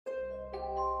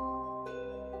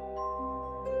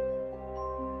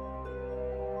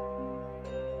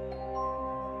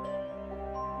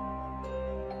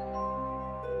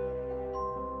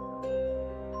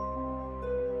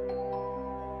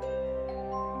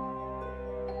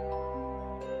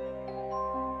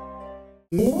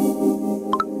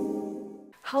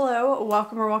Hello,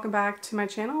 welcome back to my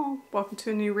channel. Welcome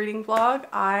to a new reading vlog.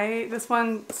 This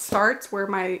one starts where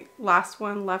my last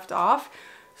one left off.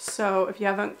 So if you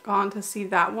haven't gone to see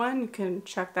that one, you can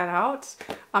check that out.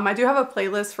 I do have a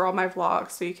playlist for all my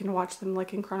vlogs, so you can watch them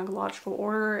like in chronological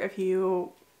order if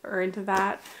you are into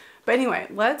that. But anyway,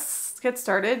 let's get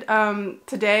started.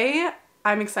 Today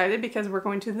I'm excited because we're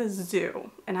going to the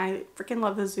zoo, and I freaking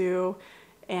love the zoo,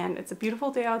 and it's a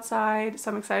beautiful day outside, so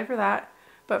I'm excited for that.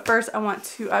 But first I want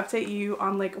to update you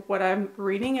on like what I'm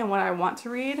reading and what I want to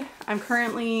read. I'm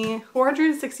currently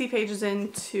 460 pages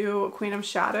into Queen of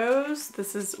Shadows.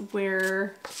 This is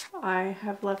where I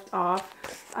have left off.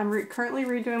 I'm currently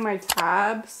redoing my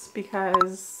tabs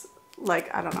because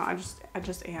like, I don't know, I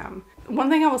just am. One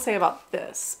thing I will say about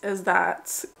this is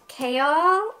that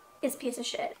𝐋𝔬𝔠𝔥'𝔰 is a piece of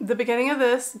shit. The beginning of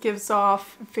this gives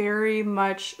off very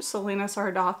much Selena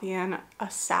Sardathian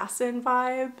assassin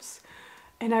vibes.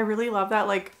 And I really love that.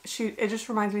 Like, it just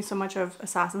reminds me so much of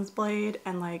Assassin's Blade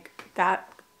and like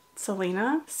that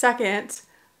Selena. Second,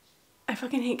 I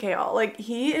fucking hate 𝐋𝔬𝔠. Like,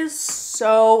 he is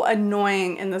so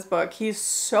annoying in this book. He's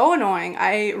so annoying.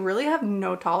 I really have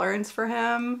no tolerance for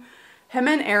him. Him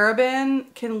and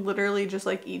Arobynn can literally just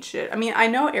like eat shit. I mean, I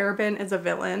know Arobynn is a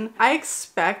villain. I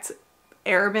expect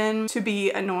Arobynn to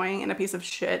be annoying and a piece of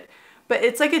shit, but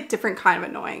it's like a different kind of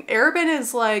annoying. Arobynn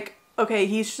is like, okay,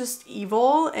 he's just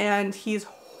evil and he's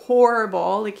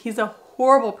horrible. Like, he's a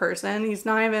horrible person. He's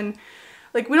not even,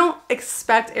 like, we don't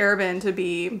expect Arobynn to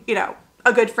be, you know,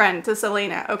 a good friend to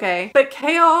Selena, okay? But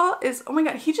𝐋𝔬𝔠 is, oh my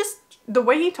god, he just, the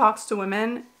way he talks to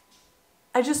women,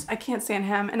 I can't stand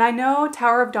him. And I know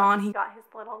Tower of Dawn, he got his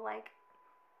little, like,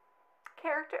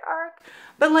 character arc,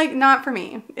 but like, not for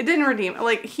me. It didn't redeem.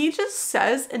 Like, he just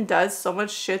says and does so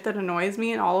much shit that annoys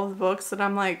me in all of the books that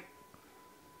I'm like,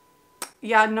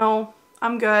 yeah, no,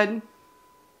 I'm good.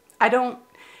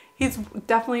 He's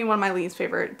definitely one of my least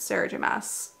favorite Sarah J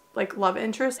Maas, like, love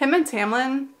interest. Him and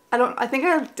Tamlin, I think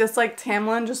I dislike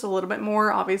Tamlin just a little bit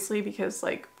more, obviously, because,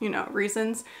 like, you know,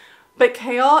 reasons. But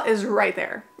𝐋𝔬𝔠 is right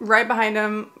there, right behind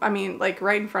him. I mean, like,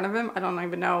 right in front of him. I don't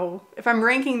even know. If I'm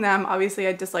ranking them, obviously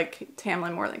I dislike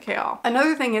Tamlin more than 𝐋𝔬𝔠.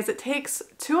 Another thing is it takes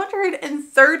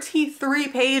 233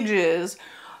 pages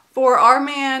for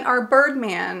our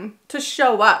Birdman to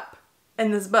show up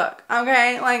in this book,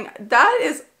 okay? Like, that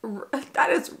is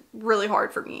really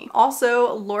hard for me.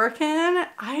 Also, Lorcan,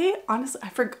 I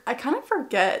kind of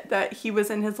forget that he was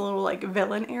in his little like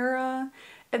villain era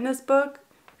in this book,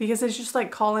 because it's just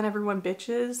like calling everyone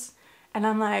bitches, and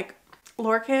I'm like,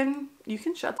 Lorcan, you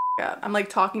can shut the f up. I'm like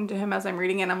talking to him as I'm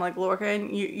reading it, and I'm like,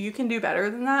 Lorcan, you can do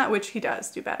better than that, which he does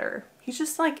do better. He's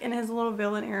just like in his little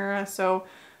villain era, so,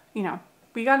 you know,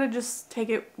 we gotta just take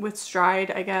it with stride,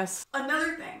 I guess.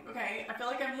 Another thing, okay, I feel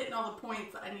like I'm hitting all the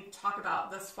points that I need to talk about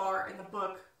thus far in the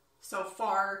book so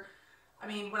far. I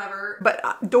mean, whatever.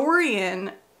 But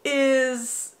Dorian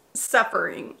is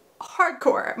suffering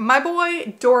hardcore. My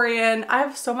boy Dorian, I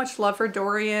have so much love for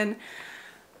Dorian,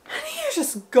 and he is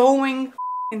just going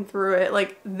through it.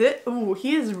 Like, ooh,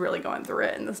 he is really going through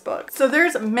it in this book. So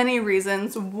there's many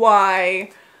reasons why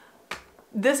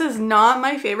this is not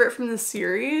my favorite from the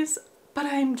series, but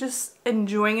I'm just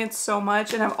enjoying it so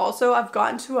much. And I've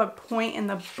gotten to a point in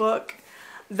the book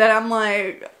that I'm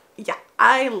like, yeah,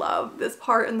 I love this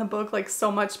part in the book like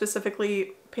so much,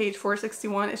 specifically page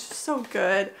 461. It's just so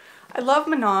good. I love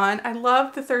Manon. I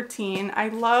love the 13. I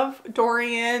love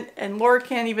Dorian and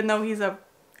Lorcan, even though he's a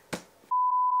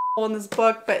in this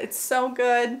book, but it's so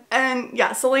good. And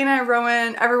yeah, Selena and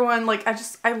Rowan, everyone, like,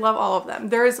 I love all of them.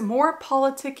 There is more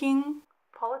politicking,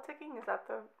 is that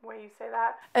the way you say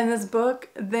that, in this book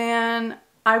than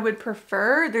I would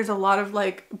prefer. There's a lot of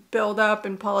like build up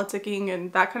and politicking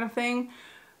and that kind of thing,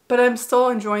 but I'm still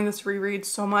enjoying this reread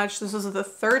so much. This is the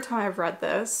third time I've read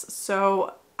this,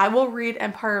 so I will read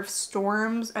Empire of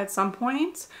Storms at some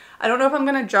point. I don't know if I'm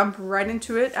gonna jump right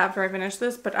into it after I finish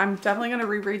this, but I'm definitely gonna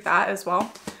reread that as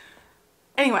well.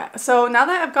 Anyway, so now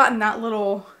that I've gotten that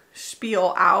little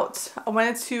spiel out, I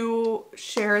wanted to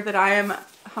share that I am,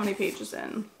 how many pages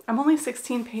in? I'm only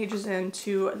 16 pages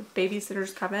into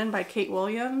Babysitter's Coven by Kate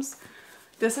Williams.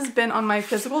 This has been on my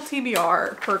physical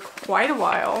TBR for quite a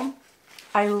while.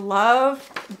 I love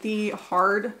the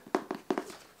hard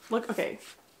look. Okay,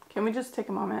 can we just take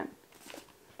a moment?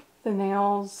 The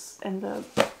nails and the,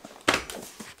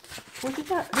 look at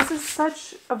that. This is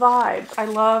such a vibe. I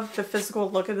love the physical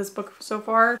look of this book so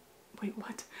far. Wait,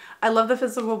 what? I love the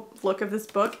physical look of this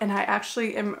book, and I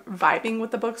actually am vibing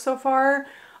with the book so far.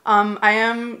 I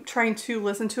am trying to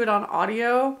listen to it on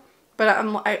audio,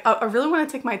 but I really want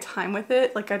to take my time with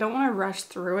it. Like I don't want to rush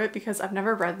through it because I've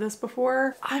never read this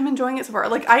before. I'm enjoying it so far.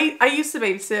 Like I used to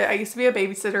babysit. I used to be a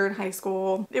babysitter in high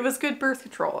school. It was good birth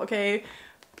control, okay?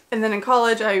 And then in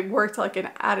college I worked like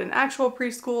at an actual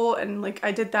preschool, and like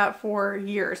I did that for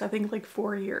years. I think like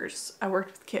 4 years I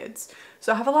worked with kids.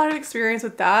 So I have a lot of experience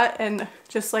with that and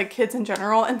just like kids in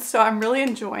general. And so I'm really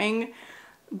enjoying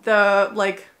the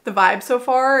vibe so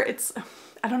far.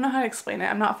 I don't know how to explain it.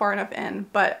 I'm not far enough in,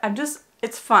 but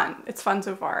it's fun. It's fun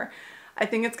so far. I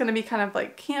think it's gonna be kind of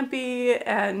like campy,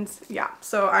 and yeah,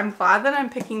 so I'm glad that I'm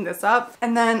picking this up.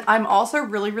 And then I'm also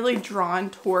really, really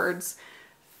drawn towards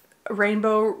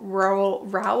Rainbow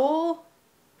Rowell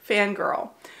Fangirl,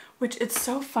 which it's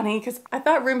so funny because I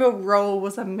thought Rainbow Rowell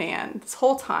was a man this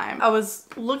whole time. I was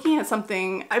looking at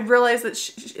something, I realized that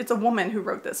it's a woman who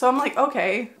wrote this. So I'm like,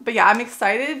 okay, but yeah, I'm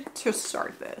excited to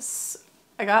start this.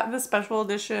 I got the special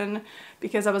edition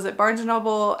because I was at Barnes &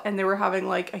 Noble and they were having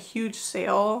like a huge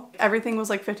sale. Everything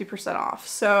was like 50% off.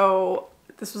 So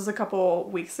this was a couple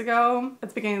weeks ago at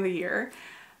the beginning of the year.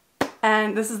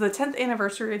 And this is the 10th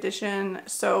anniversary edition.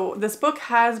 So this book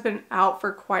has been out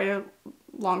for quite a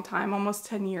long time, almost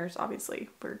 10 years, obviously,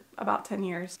 for about 10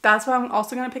 years. That's what I'm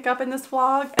also going to pick up in this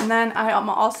vlog. And then I am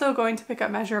also going to pick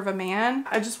up Measure of a Man.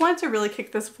 I just wanted to really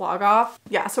kick this vlog off.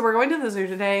 Yeah, so we're going to the zoo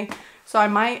today. So I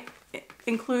might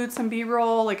include some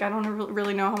b-roll. Like I don't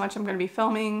really know how much I'm going to be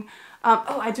filming.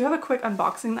 Oh, I do have a quick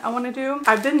unboxing that I want to do.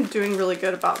 I've been doing really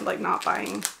good about like not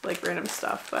buying like random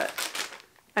stuff, but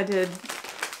I did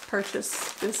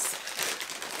purchase this.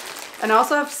 And I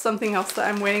also have something else that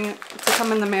I'm waiting to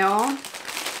come in the mail.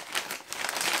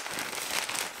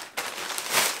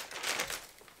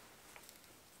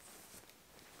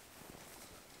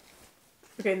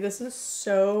 Okay, this is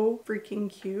so freaking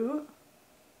cute.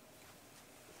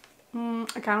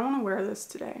 I kind of want to wear this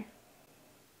today.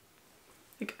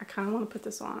 Like, I kind of want to put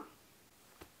this on.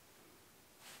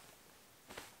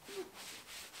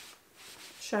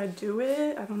 Should I do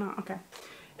it? I don't know. Okay.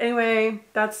 Anyway,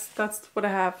 that's what I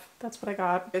have. That's what I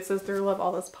got. It says through love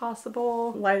all is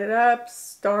possible. Light it up.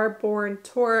 Starborn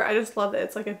Tour. I just love that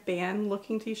it's like a band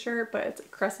looking t-shirt, but it's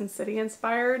Crescent City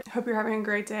inspired. Hope you're having a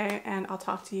great day, and I'll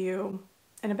talk to you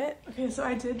in a bit. Okay, so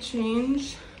I did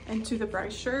change into the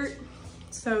Bryce shirt.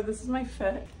 So this is my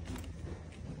fit.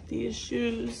 These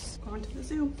shoes. Going to the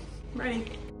zoo. I'm ready.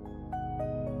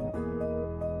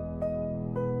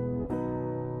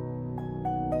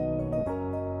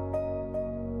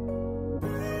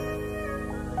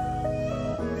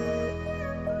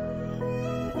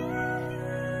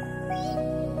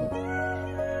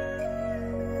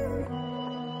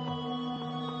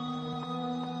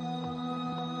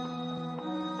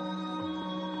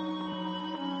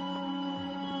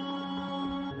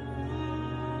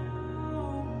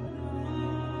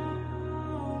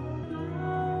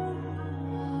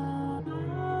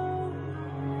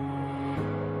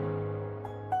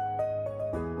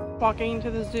 Walking to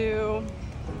the zoo.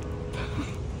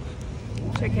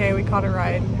 JK, we caught a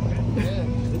ride.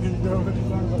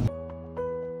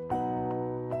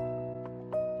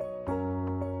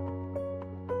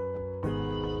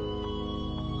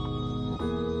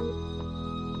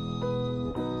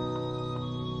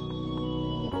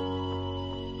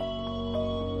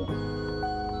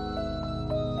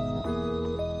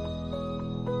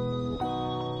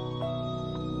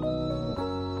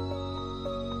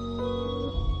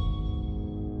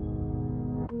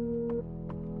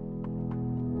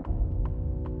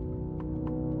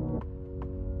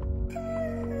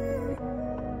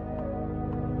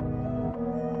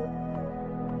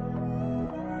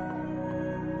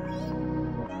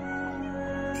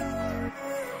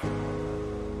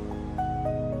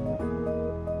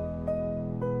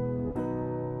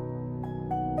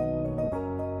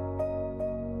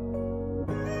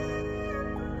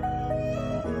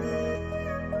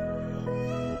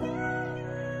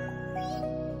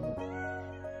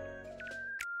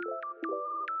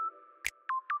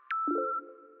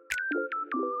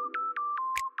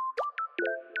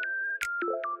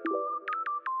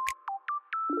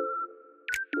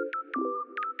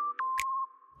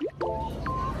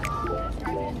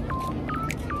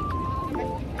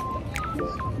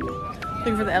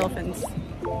 Looking for the elephants.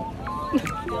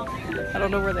 I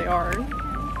don't know where they are.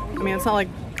 I mean, it's not like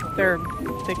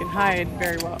they can hide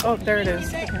very well. Oh, there it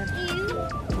is. Okay.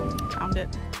 Found it.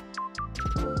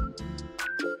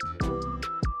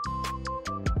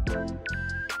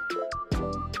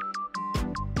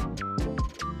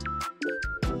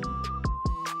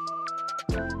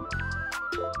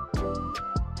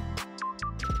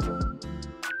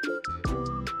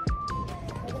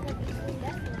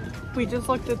 We just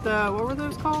looked at the, what were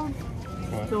those called?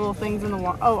 The little things in the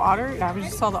water. Oh, otter? Yeah, we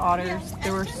just saw the otters.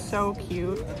 They were so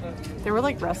cute. They were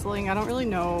like wrestling. I don't really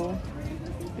know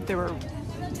if they were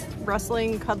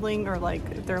wrestling, cuddling, or like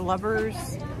if they're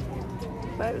lovers,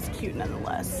 but it was cute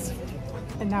nonetheless.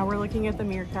 And now we're looking at the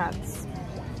meerkats.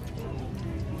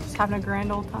 Just having a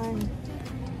grand old time.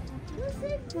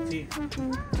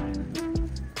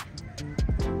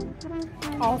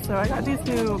 Also, I got these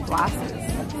new glasses,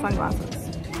 sunglasses.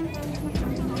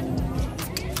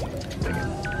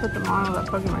 Put them on without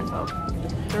poking myself.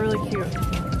 They're really cute.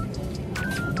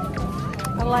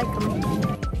 I like them.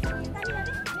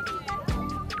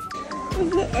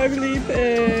 It's an ugly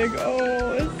pig.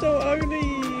 Oh, it's so ugly.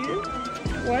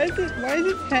 Why does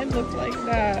its head look like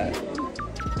that?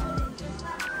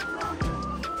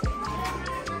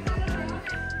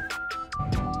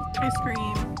 Ice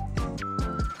cream.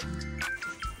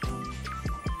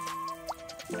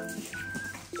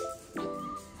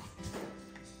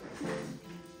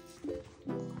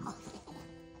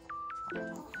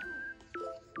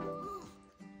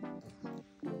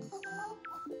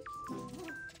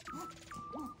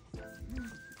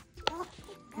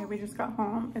 Okay, we just got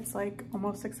home. It's like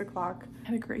almost 6 o'clock.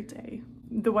 Had a great day.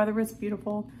 The weather was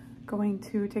beautiful. Going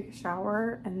to take a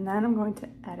shower and then I'm going to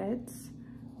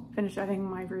finish editing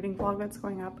my reading vlog that's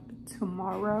going up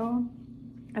tomorrow.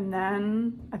 And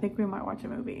then I think we might watch a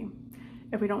movie.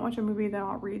 If we don't watch a movie, then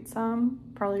I'll read some.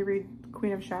 Probably read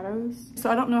Queen of Shadows. So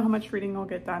I don't know how much reading I'll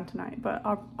get done tonight, but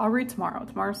I'll read tomorrow.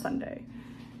 Tomorrow's Sunday.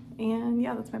 And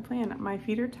yeah, that's my plan. My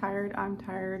feet are tired. I'm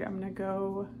tired. I'm gonna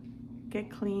go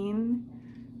get clean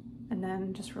and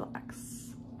then just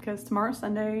relax. Because tomorrow's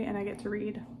Sunday and I get to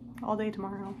read all day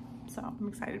tomorrow. So I'm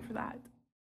excited for that.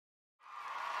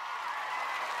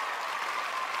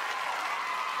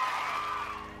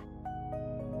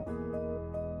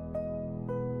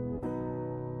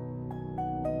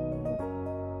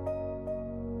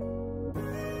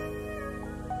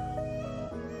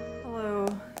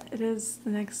 It is the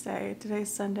next day.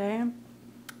 Today's Sunday,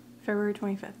 February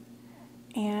 25th.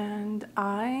 And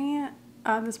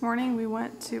this morning we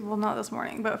went to, well, not this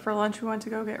morning, but for lunch we went to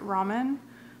go get ramen.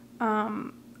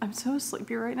 I'm so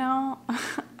sleepy right now.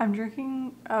 I'm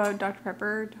drinking Dr.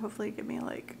 Pepper to hopefully give me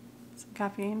like some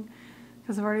caffeine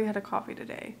because I've already had a coffee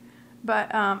today.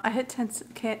 But I hit I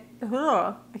can't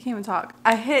even talk.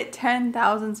 I hit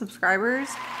 10,000 subscribers.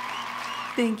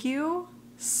 Thank you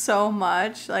so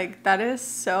much. Like, that is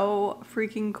so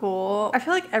freaking cool. I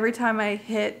feel like every time I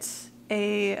hit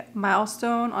a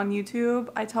milestone on YouTube,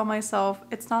 I tell myself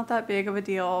it's not that big of a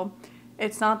deal.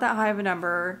 It's not that high of a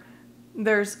number.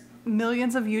 There's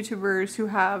millions of YouTubers who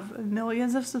have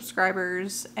millions of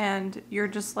subscribers and you're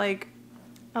just like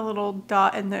a little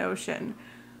dot in the ocean.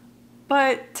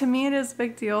 But to me it is a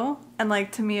big deal, and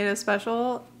like to me it is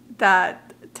special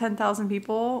that 10,000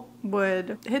 people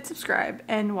would hit subscribe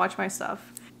and watch my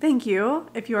stuff. Thank you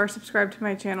if you are subscribed to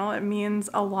my channel. It means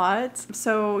a lot.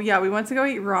 So yeah, we went to go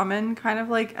eat ramen kind of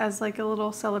like as like a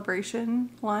little celebration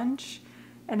lunch,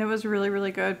 and it was really,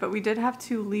 really good. But we did have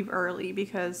to leave early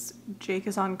because Jake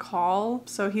is on call.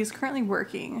 So he's currently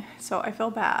working. So I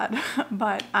feel bad,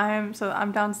 but I'm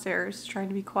downstairs trying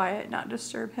to be quiet, not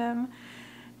disturb him.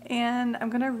 And I'm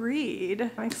gonna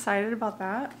read. I'm excited about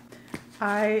that.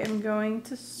 I am going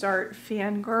to start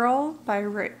Fangirl by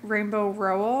Rainbow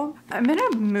Rowell. I'm in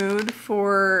a mood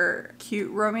for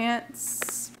cute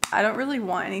romance. I don't really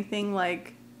want anything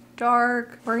like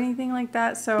dark or anything like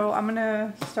that, so I'm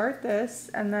gonna start this.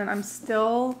 And then I'm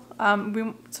still, we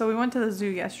went to the zoo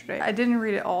yesterday. I didn't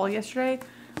read it all yesterday.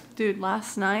 Dude,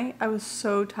 last night I was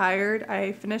so tired.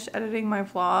 I finished editing my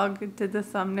vlog, did the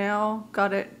thumbnail,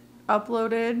 got it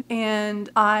uploaded, and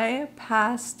I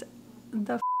passed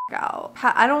the out.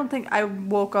 I don't think I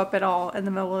woke up at all in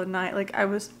the middle of the night. Like, I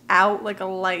was out like a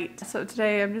light. So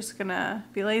today I'm just gonna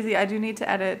be lazy. I do need to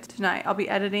edit tonight. I'll be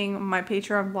editing my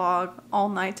Patreon vlog all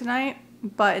night tonight,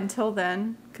 but until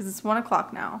then, because it's 1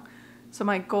 o'clock now, so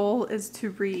my goal is to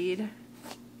read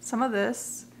some of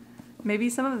this, maybe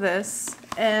some of this,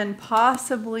 and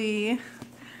possibly,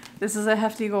 this is a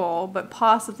hefty goal, but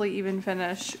possibly even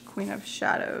finish Queen of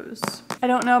Shadows. I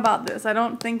don't know about this. I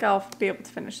don't think I'll be able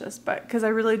to finish this, but because I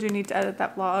really do need to edit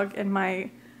that vlog, and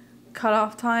my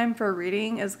cutoff time for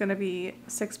reading is going to be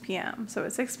 6 p.m. So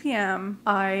at 6 p.m.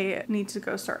 I need to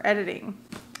go start editing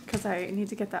because I need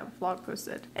to get that vlog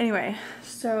posted. Anyway,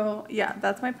 so yeah,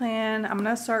 that's my plan. I'm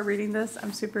gonna start reading this.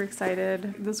 I'm super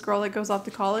excited. This girl that goes off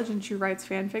to college and she writes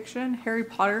fan fiction, Harry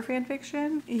Potter fan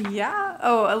fiction. Yeah.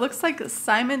 Oh, it looks like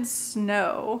Simon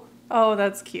Snow. Oh,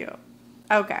 that's cute.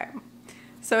 Okay.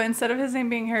 So instead of his name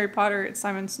being Harry Potter, it's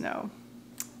Simon Snow.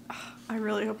 I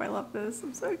really hope I love this.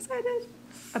 I'm so excited.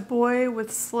 A boy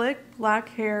with slick black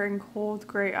hair and cold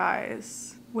gray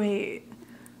eyes. Wait.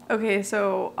 Okay,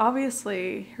 so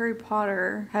obviously Harry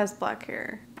Potter has black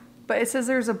hair. But it says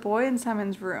there's a boy in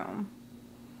Simon's room.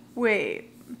 Wait.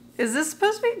 Is this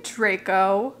supposed to be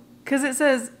Draco? Because it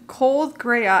says cold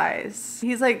gray eyes.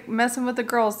 He's like messing with the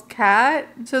girl's cat.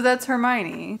 So that's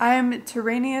Hermione. I am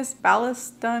Tyrannus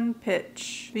Ballaston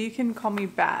Pitch. But you can call me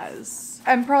Baz.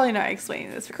 I'm probably not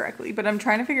explaining this correctly, but I'm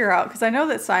trying to figure out because I know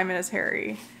that Simon is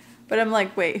Harry. But I'm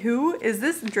like, wait, who is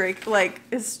this Drake? Like,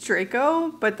 it's Draco,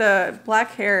 but the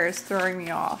black hair is throwing me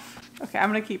off. Okay, I'm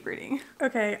gonna keep reading.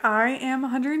 Okay, I am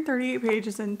 138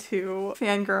 pages into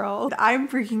Fangirl. I'm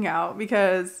freaking out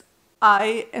because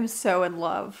I am so in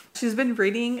love. She's been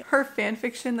reading her fan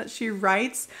fiction that she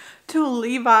writes to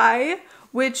Levi,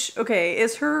 which, okay,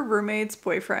 is her roommate's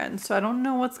boyfriend. So I don't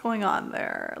know what's going on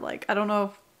there. Like, I don't know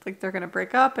if like they're gonna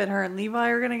break up and her and Levi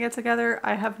are gonna get together.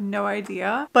 I have no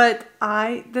idea. But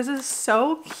this is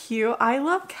so cute. I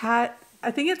love Cat. I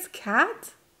think it's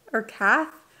Cat or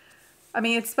Kath. I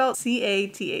mean, it's spelled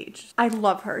C-A-T-H. I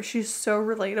love her. She's so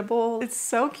relatable. It's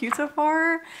so cute so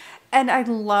far. And I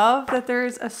love that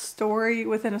there's a story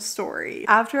within a story.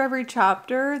 After every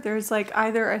chapter, there's like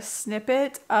either a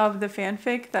snippet of the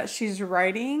fanfic that she's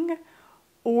writing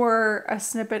or a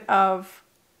snippet of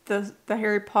the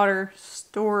Harry Potter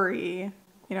story,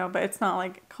 you know, but it's not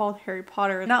like called Harry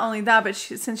Potter. Not only that, but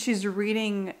since she's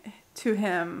reading to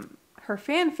him her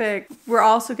fanfic, we're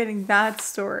also getting that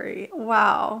story.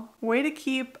 Wow. Way to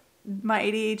keep my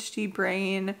ADHD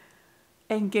brain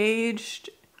engaged.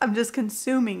 I'm just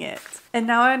consuming it. And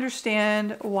now I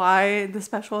understand why the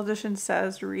special edition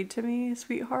says read to me,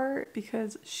 sweetheart,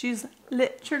 because she's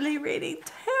literally reading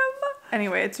to him.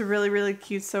 Anyway, it's really, really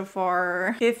cute so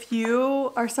far. If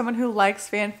you are someone who likes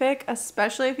fanfic,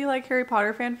 especially if you like Harry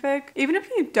Potter fanfic, even if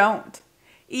you don't,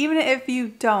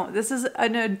 this is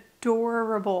an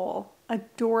adorable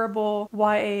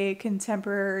YA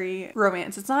contemporary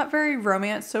romance. It's not very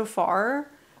romance so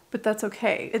far, but that's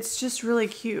okay. It's just really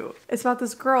cute. It's about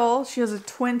this girl. She has a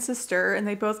twin sister and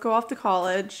they both go off to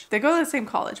college. They go to the same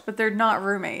college, but they're not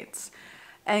roommates.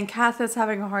 And Kath is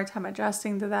having a hard time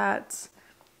adjusting to that.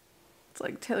 It's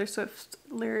like Taylor Swift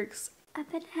lyrics. I've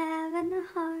been having a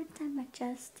hard time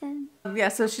adjusting. Yeah,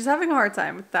 so she's having a hard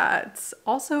time with that.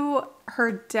 Also,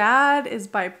 her dad is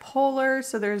bipolar,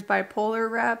 so there's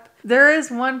bipolar rep. There is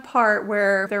one part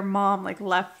where their mom like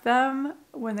left them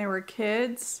when they were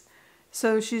kids.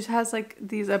 So she has like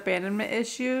these abandonment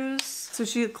issues. So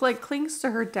she like clings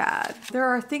to her dad. There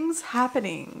are things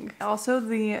happening. Also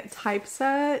the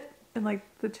typeset and like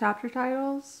the chapter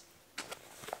titles.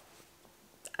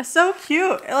 So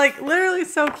cute. Like literally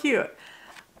so cute.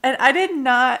 And I did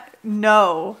not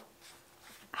know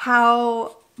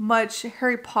how much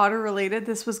Harry Potter related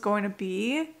this was going to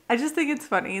be. I just think it's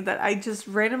funny that I just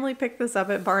randomly picked this up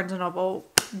at Barnes & Noble,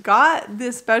 got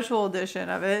this special edition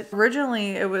of it.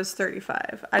 Originally it was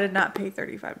 $35. I did not pay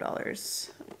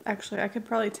 $35. Actually, I could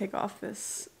probably take off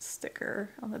this sticker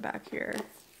on the back here.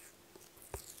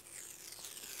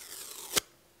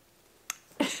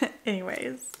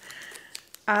 Anyways,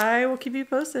 I will keep you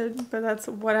posted, but that's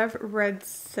what I've read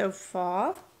so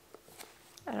far.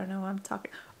 I don't know what I'm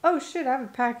talking. Oh shit, I have a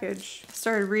package.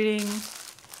 Started reading.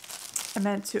 I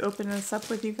meant to open this up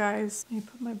with you guys. Let me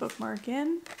put my bookmark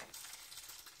in.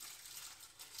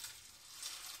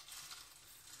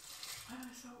 I'm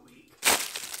so weak.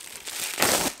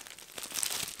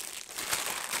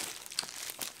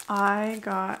 I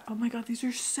got, oh my god, these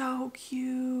are so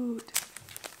cute.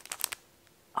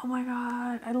 Oh my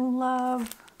god, I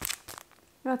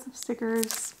got some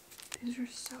stickers. These are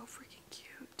so freaking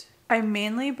cute. I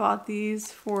mainly bought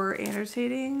these for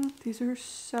annotating. These are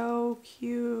so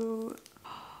cute.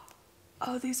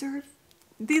 Oh, these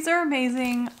are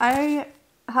amazing. I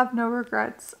have no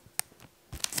regrets.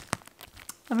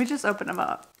 Let me just open them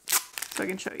up so I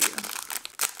can show you.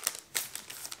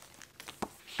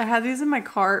 I had these in my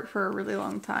cart for a really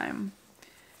long time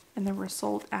and they were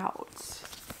sold out.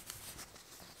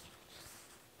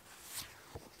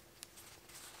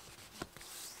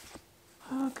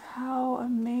 Look how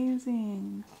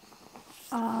amazing.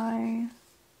 I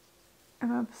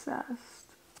am obsessed.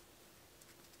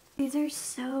 These are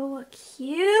so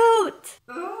cute.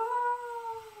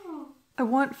 Oh. I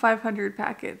want 500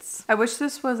 packets. I wish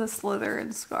this was a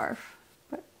Slytherin scarf,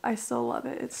 but I still love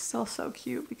it. It's still so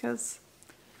cute because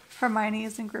Hermione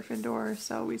is in Gryffindor,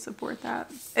 so we support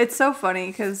that. It's so funny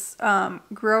because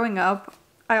growing up,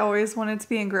 I always wanted to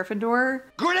be in Gryffindor.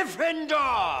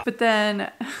 Gryffindor! But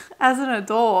then as an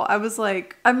adult, I was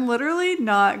like, I'm literally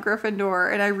not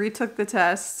Gryffindor, and I retook the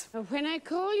test. When I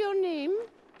call your name,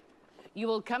 you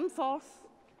will come forth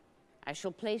I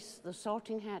shall place the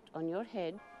sorting hat on your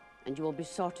head, and you will be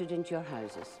sorted into your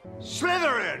houses.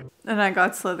 Slytherin! And I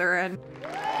got Slytherin.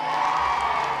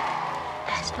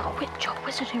 That's not a witch or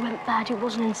wizard who went bad who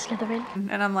wasn't in Slytherin.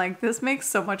 And I'm like, this makes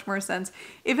so much more sense.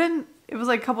 Even, it was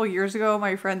like a couple years ago,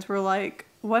 my friends were like,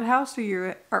 what house are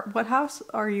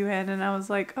you in? And I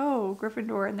was like, oh,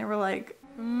 Gryffindor. And they were like,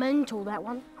 Mental, that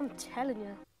one. I'm telling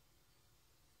you.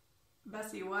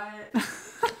 Bessie, what?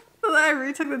 I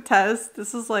retook the test.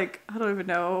 This is like, I don't even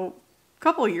know, a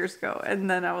couple years ago. And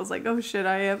then I was like, oh shit,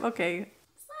 I am, okay.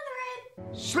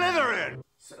 Slytherin!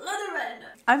 Slytherin!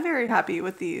 I'm very happy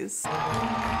with these.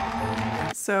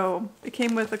 So it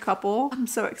came with a couple. I'm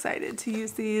so excited to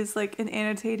use these like in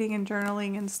annotating and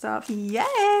journaling and stuff.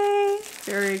 Yay!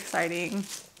 Very exciting.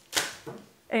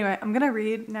 Anyway, I'm gonna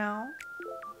read now.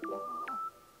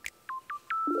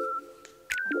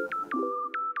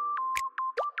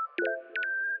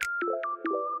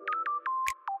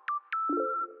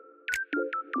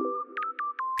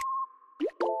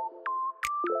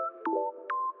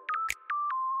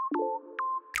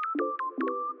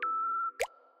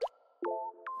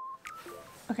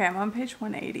 Okay, I'm on page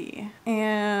 180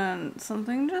 and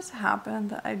something just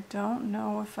happened that I don't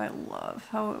know if I love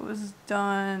how it was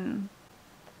done.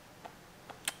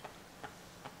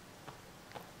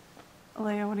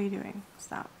 Leia, what are you doing?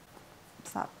 Stop.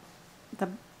 Stop.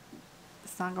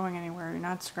 It's not going anywhere. You're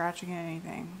not scratching at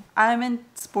anything. I'm in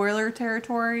spoiler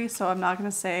territory, so I'm not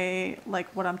going to say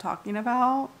like what I'm talking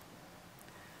about.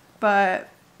 But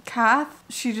Kath,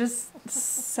 she just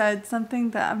said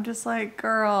something that I'm just like,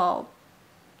 girl,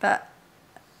 that,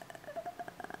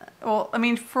 well, I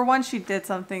mean, for one, she did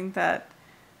something that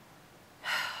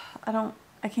I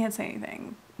can't say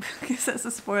anything because it's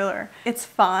a spoiler. It's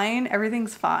fine.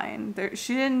 Everything's fine.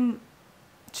 She didn't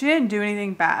do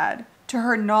anything bad. To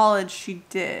her knowledge, she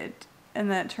did.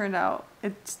 And then it turned out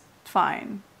it's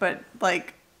fine. But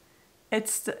like,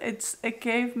 it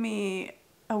gave me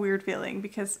a weird feeling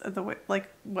because of the way,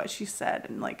 like what she said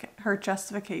and like her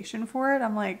justification for it.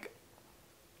 I'm like,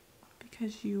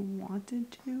 because you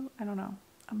wanted to? I don't know.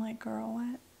 I'm like, girl,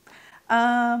 what?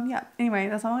 Yeah, anyway,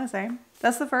 that's all I'm gonna say.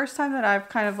 That's the first time that I've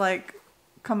kind of like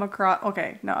come across,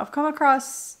 okay, no, I've come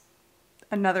across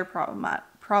another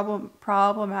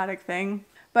problematic thing,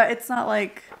 but it's not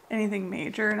like anything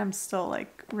major and I'm still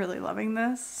like really loving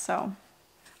this, so.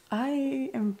 I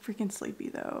am freaking sleepy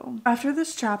though. After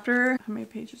this chapter, how many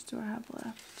pages do I have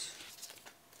left?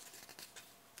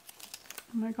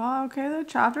 Oh my god, okay, the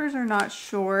chapters are not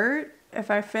short. If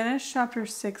I finish chapter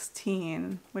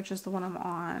 16, which is the one I'm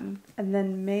on, and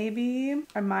then maybe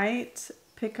I might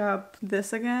pick up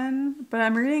this again, but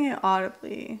I'm reading it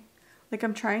audibly. Like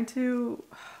I'm trying to,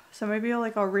 so maybe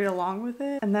I'll read along with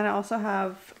it. And then I also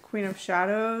have Queen of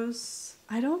Shadows.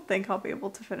 I don't think I'll be able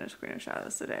to finish Queen of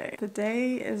Shadows today. The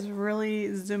day is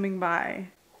really zooming by.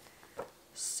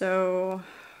 So,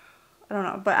 I don't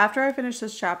know. But after I finish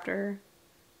this chapter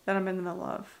that I'm in the middle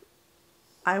of,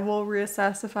 I will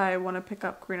reassess if I want to pick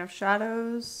up Queen of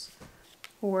Shadows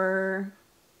or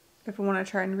if I want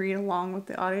to try and read along with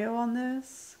the audio on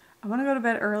this. I want to go to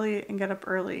bed early and get up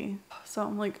early. So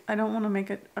I'm like, I don't want to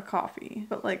make it a coffee.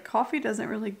 But like coffee doesn't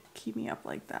really keep me up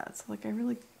like that. So like I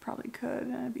really probably could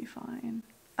and I'd be fine.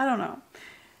 I don't know.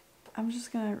 I'm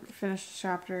just going to finish the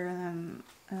chapter and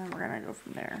then we're going to go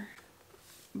from there.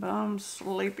 But I'm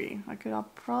sleepy. I'll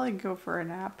probably go for a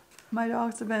nap. My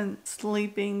dogs have been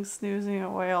sleeping, snoozing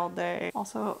away all day.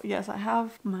 Also, yes, I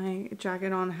have my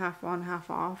jacket on, half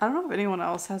off. I don't know if anyone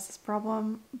else has this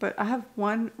problem, but I have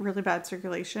 1, really bad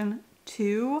circulation.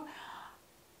 2,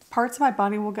 parts of my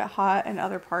body will get hot and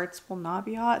other parts will not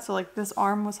be hot. So like this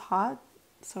arm was hot,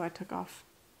 so I took off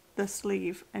the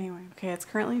sleeve. Anyway, okay, it's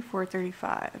currently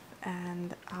 4:35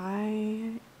 and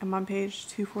I am on page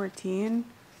 214.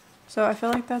 So I feel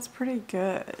like that's pretty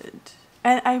good.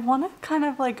 And I want to kind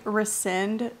of like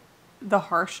rescind the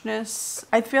harshness.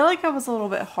 I feel like I was a little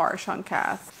bit harsh on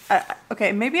Kath.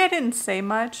 Okay, maybe I didn't say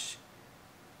much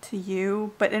to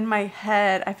you, but in my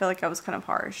head, I feel like I was kind of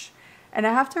harsh. And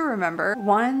I have to remember,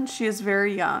 1, she is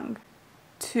very young.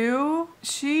 2,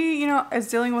 she, is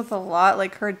dealing with a lot,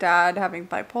 like her dad having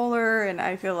bipolar, and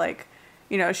I feel like,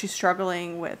 she's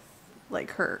struggling with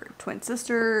like her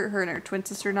and her twin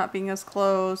sister not being as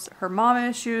close. Her mom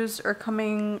issues are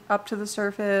coming up to the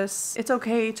surface. It's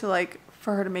okay to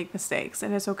for her to make mistakes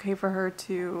and it's okay for her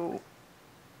to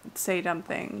say dumb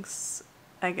things,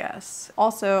 I guess.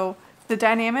 Also, the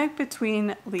dynamic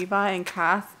between Levi and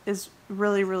Kath is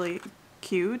really, really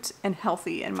cute and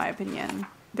healthy in my opinion.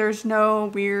 There's no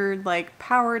weird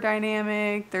power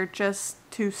dynamic. They're just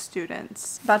 2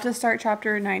 students. About to start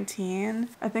chapter 19.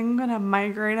 I think I'm gonna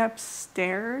migrate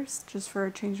upstairs just for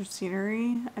a change of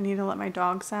scenery. I need to let my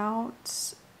dogs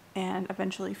out and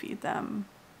eventually feed them.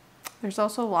 There's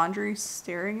also laundry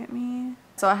staring at me.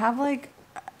 So I have like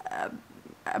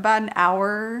about an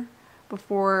hour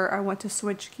before I want to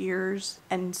switch gears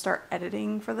and start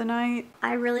editing for the night.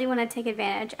 I really want to take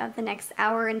advantage of the next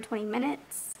hour and 20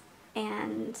 minutes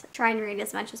and try and read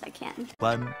as much as I can.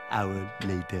 1 hour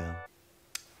later.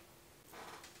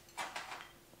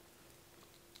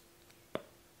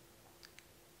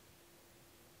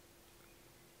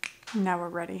 Now we're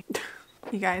ready.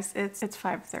 You guys, it's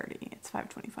 5:30. It's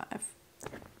 5:25.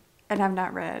 And I've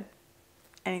not read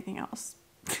anything else.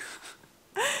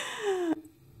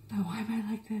 Why am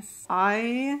I like this?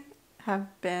 I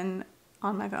have been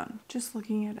on my phone, just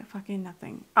looking at fucking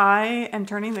nothing. I am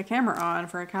turning the camera on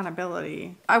for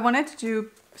accountability. I wanted to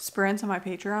do sprints on my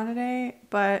Patreon today,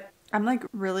 but I'm like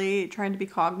really trying to be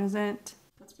cognizant,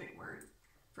 that's a big word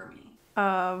for me,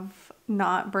 of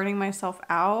not burning myself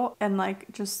out and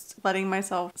like just letting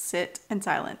myself sit in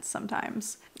silence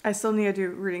sometimes. I still need to do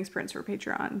reading sprints for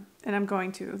Patreon, and I'm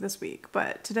going to this week,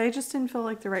 but today just didn't feel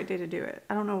like the right day to do it.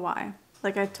 I don't know why.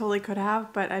 Like I totally could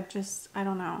have, but I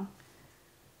don't know.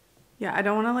 Yeah, I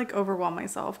don't want to like overwhelm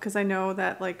myself because I know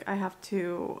that like I have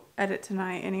to edit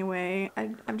tonight anyway.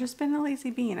 I've just been a lazy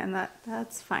bean, and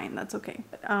that's fine. That's okay.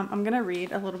 But, I'm gonna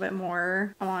read a little bit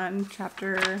more on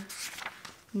chapter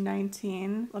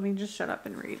 19. Let me just shut up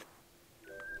and read.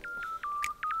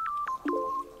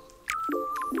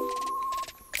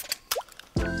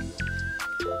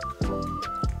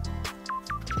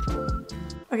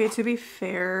 Okay, to be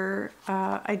fair,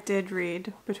 I did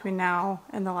read between now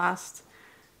and the last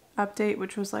update,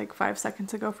 which was like 5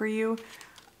 seconds ago for you,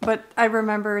 but I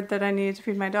remembered that I needed to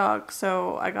feed my dog,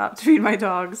 so I got to feed my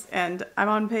dogs, and I'm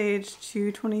on page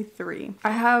 223.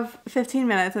 I have 15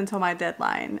 minutes until my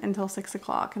deadline, until 6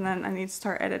 o'clock, and then I need to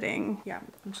start editing. Yeah,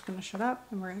 I'm just gonna shut up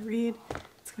and we're gonna read.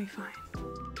 It's gonna be fine.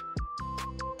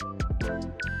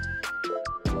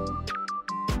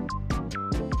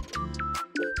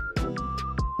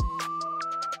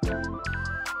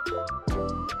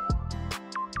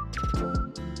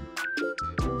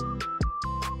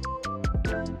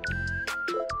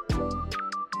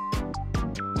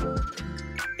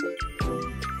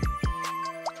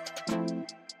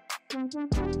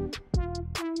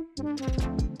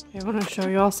 I want to show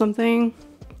you all something.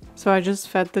 So I just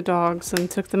fed the dogs and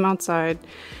took them outside,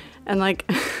 and like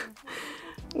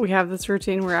we have this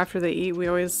routine where after they eat,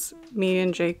 me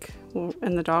and Jake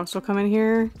and the dogs will come in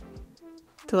here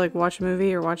to like watch a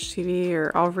movie or watch TV,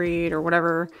 or I'll read or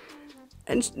whatever.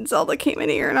 And Zelda came in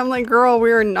here and I'm like, girl,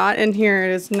 we are not in here.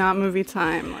 It is not movie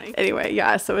time. Like, anyway,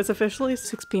 yeah, so it's officially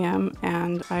 6 p.m.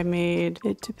 and I made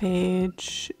it to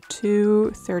page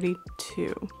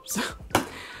 232. So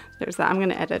there's that. I'm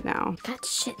gonna edit now. Got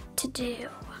shit to do.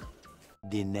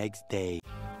 The next day.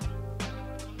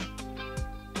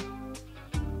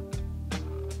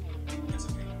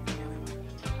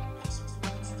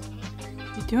 What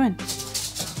are you doing?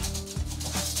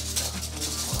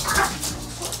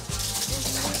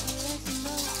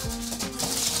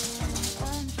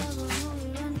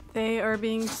 They are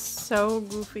being so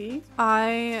goofy.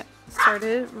 I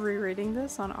started rereading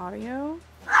this on audio,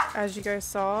 as you guys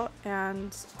saw,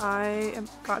 and I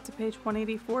got to page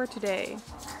 184 today.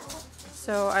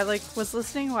 So I like was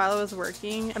listening while I was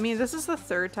working. I mean, this is the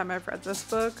 3rd time I've read this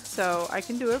book, so I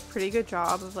can do a pretty good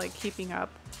job of like keeping up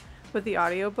with the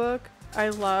audiobook. I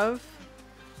love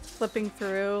flipping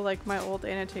through like my old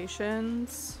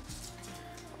annotations.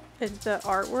 The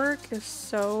artwork is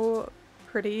so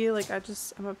pretty. Like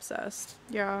I'm obsessed.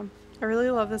 Yeah, I really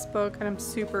love this book, and I'm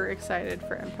super excited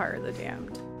for Empire of the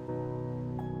Damned.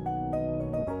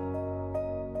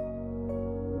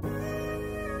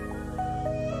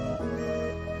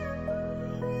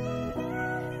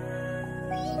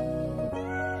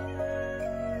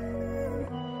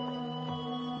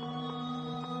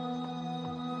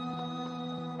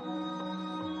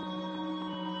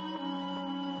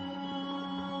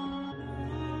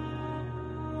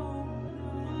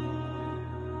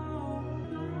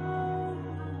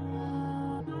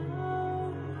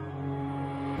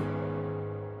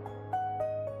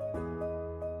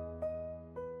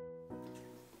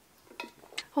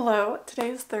 Hello, today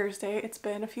is Thursday. It's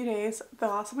been a few days. The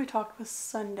last time we talked was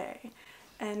Sunday,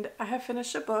 and I have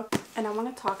finished a book and I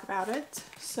want to talk about it.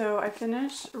 So I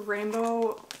finished that's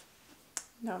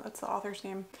the author's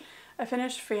name. I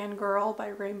finished Fangirl by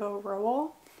Rainbow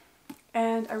Rowell,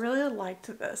 and I really liked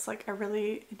this. Like, I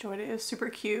really enjoyed it. It was super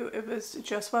cute. It was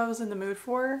just what I was in the mood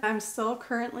for. I'm still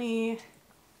currently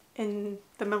in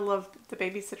the middle of the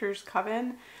babysitters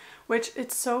coven, which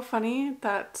it's so funny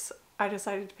that I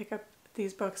decided to pick up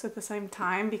these books at the same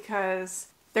time because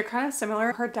they're kind of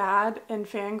similar. Her dad in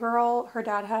Fangirl, her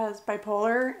dad has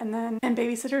bipolar, and then in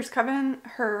Babysitter's Coven,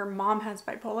 her mom has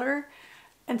bipolar.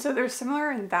 And so they're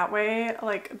similar in that way.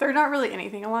 Like, they're not really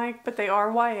anything alike, but they are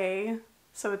YA,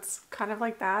 so it's kind of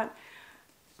like that.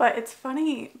 But it's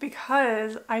funny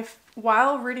because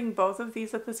while reading both of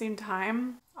these at the same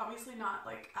time, obviously not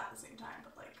like at the same time,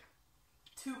 but like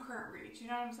 2 current reads, you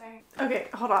know what I'm saying? Okay,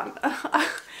 hold on.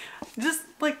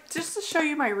 just to show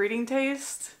you my reading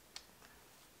taste.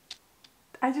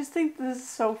 I just think this is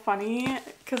so funny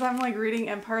because I'm like reading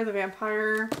Empire the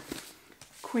Vampire,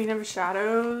 Queen of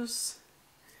Shadows,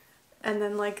 and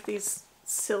then like these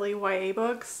silly YA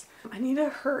books. I need to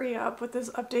hurry up with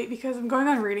this update because I'm going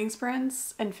on reading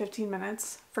sprints in 15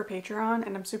 minutes for Patreon,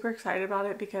 and I'm super excited about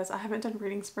it because I haven't done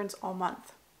reading sprints all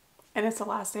month. And it's the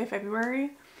last day of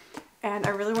February, and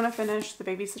I really want to finish the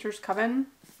Babysitter's Coven.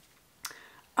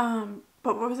 But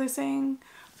what was I saying?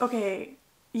 Okay,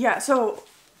 yeah, so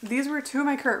these were 2 of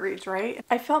my current reads, right?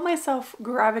 I felt myself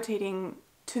gravitating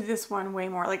to this one way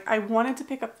more. Like, I wanted to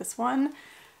pick up this one,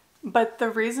 but the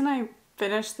reason I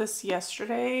finished this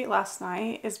last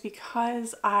night, is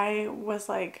because I was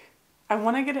like, I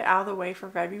want to get it out of the way for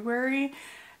February,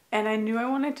 and I knew I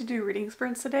wanted to do reading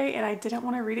sprints today, and I didn't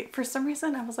want to read it. For some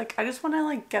reason, I was like, I just want to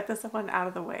like get this one out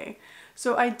of the way.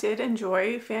 So I did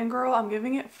enjoy Fangirl. I'm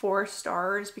giving it 4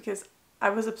 stars because I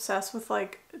was obsessed with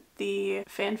like the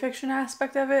fan fiction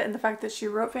aspect of it and the fact that she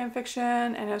wrote fan fiction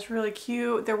and it was really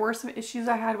cute. There were some issues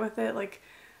I had with it, like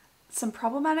some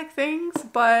problematic things,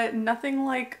 but nothing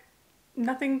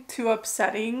too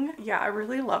upsetting. Yeah, I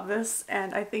really love this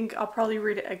and I think I'll probably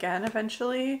read it again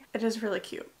eventually. It is really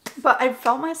cute. But I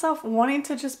felt myself wanting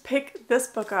to just pick this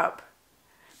book up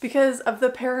because of the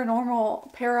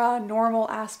paranormal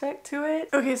aspect to it.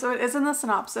 Okay, so it is in the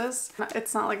synopsis.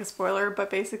 It's not like a spoiler,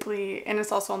 but basically, and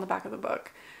it's also on the back of the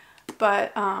book.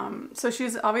 But so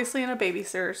she's obviously in a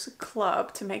babysitter's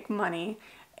club to make money,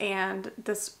 and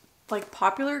this like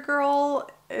popular girl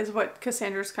is what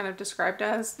Cassandra's kind of described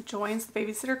as, joins the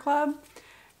babysitter club,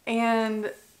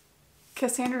 and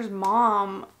Cassandra's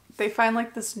mom, they find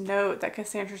like this note that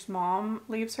Cassandra's mom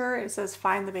leaves her. It says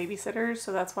find the babysitters,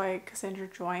 so that's why Cassandra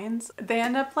joins. They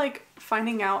end up like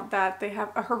finding out that they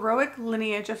have a heroic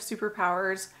lineage of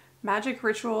superpowers, magic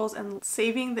rituals, and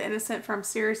saving the innocent from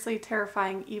seriously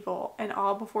terrifying evil, and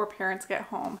all before parents get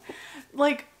home.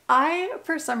 Like, I,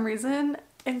 for some reason,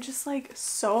 am just like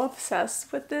so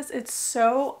obsessed with this. It's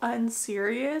so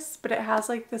unserious, but it has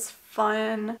like this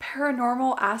fun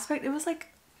paranormal aspect. It was like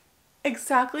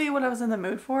exactly what I was in the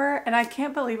mood for, and I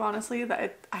can't believe honestly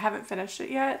that I haven't finished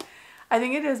it yet. I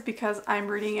think it is because I'm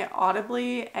reading it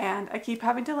audibly and I keep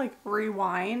having to like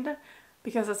rewind,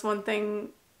 because that's one thing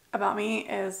about me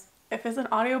is if it's an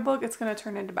audiobook, it's going to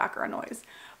turn into background noise.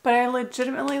 But I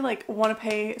legitimately like want to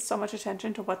pay so much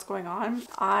attention to what's going on.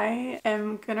 I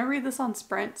am going to read this on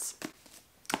sprints,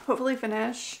 hopefully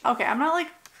finish. Okay, I'm not like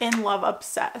in love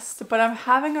obsessed, but I'm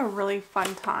having a really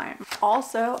fun time.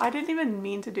 Also, I didn't even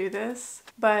mean to do this,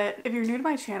 but if you're new to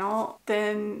my channel,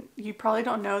 then you probably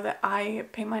don't know that I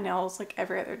paint my nails like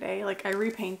every other day. Like, I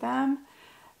repaint them,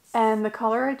 and the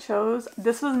color I chose,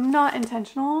 this was not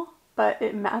intentional, but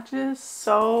it matches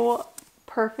so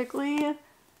perfectly,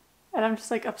 and I'm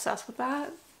just like obsessed with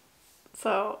that.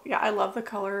 So yeah, I love the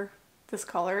color, this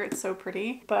color, it's so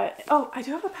pretty. But oh, I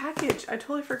do have a package, I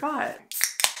totally forgot.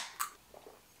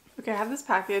 Okay, I have this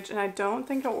package, and I don't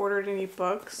think I ordered any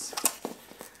books,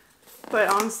 but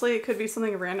honestly it could be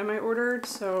something random I ordered,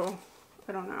 so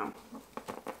I don't know.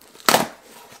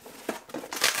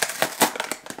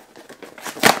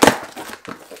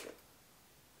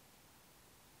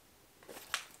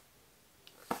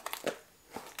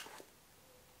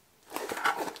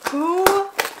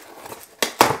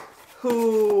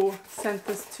 Who sent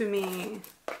this to me?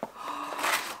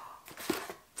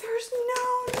 There's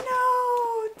no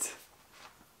note!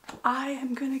 I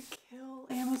am gonna kill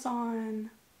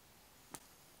Amazon.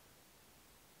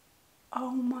 Oh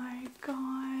my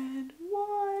god,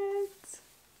 what?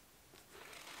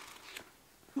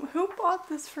 Who bought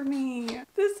this for me?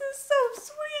 This is so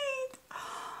sweet!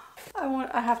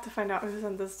 I have to find out who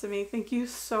sent this to me. Thank you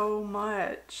so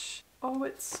much. Oh,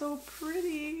 it's so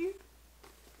pretty.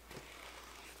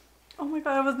 Oh my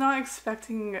god, I was not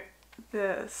expecting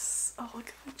this. Oh, look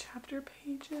at the chapter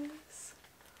pages.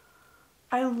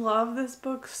 I love this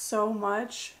book so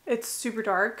much. It's super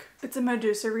dark. It's a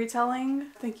Medusa retelling.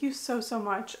 Thank you so, so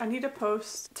much. I need to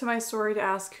post to my story to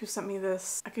ask who sent me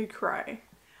this. I could cry.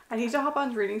 I need to hop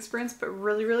on reading sprints, but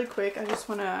really, really quick, I just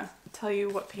want to tell you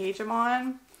what page I'm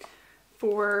on.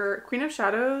 For Queen of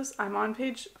Shadows, I'm on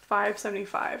page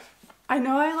 575. I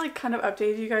know I like kind of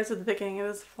updated you guys at the beginning of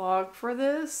this vlog for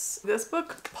this. This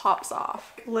book pops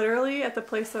off. Literally at the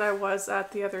place that I was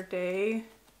at the other day,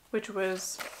 which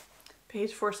was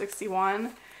page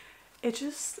 461, it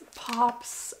just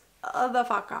pops the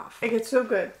fuck off. It gets so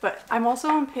good. But I'm also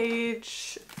on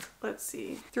page, let's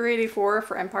see, 384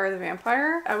 for Empire the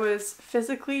Vampire. I was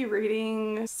physically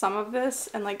reading some of this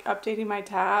and like updating my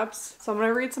tabs. So I'm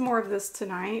gonna read some more of this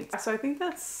tonight. So I think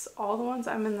that's all the ones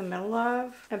I'm in the middle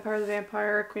of. Empire the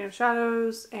Vampire, Queen of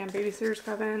Shadows, and Babysitters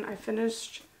Coven. I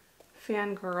finished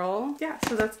Fangirl. Yeah,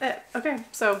 so that's it. Okay,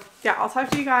 so yeah, I'll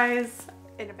talk to you guys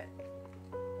in a bit.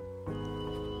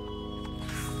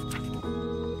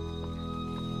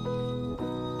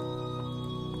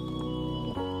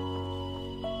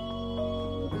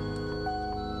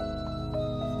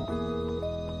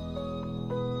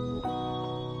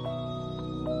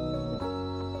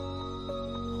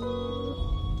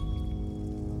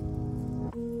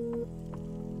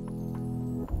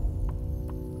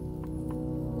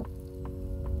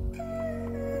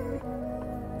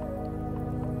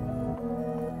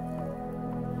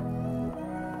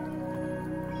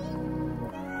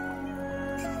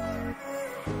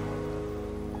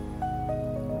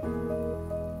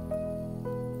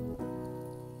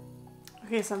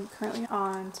 Okay, so I'm currently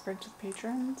on Sprints with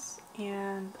Patrons,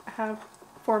 and I have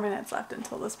 4 minutes left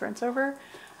until the sprint's over.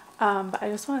 But I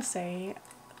just want to say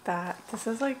that this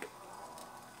is like,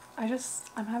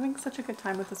 I'm having such a good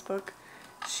time with this book.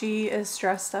 She is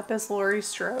dressed up as Laurie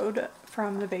Strode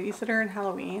from The Babysitter in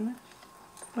Halloween,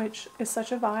 which is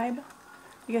such a vibe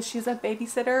because she's a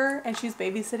babysitter and she's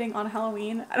babysitting on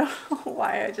Halloween. I don't know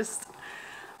why,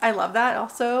 I love that.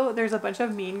 Also, there's a bunch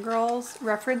of Mean Girls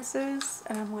references,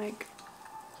 and I'm like,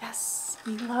 yes,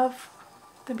 we love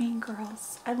the Mean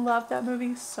Girls. I love that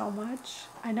movie so much.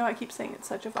 I know I keep saying it's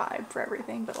such a vibe for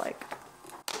everything, but like,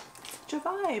 such a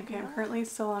vibe. Okay, I'm currently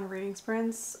still on reading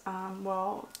sprints.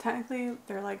 Well, technically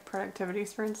they're like productivity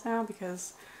sprints now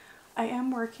because I am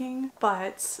working,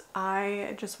 but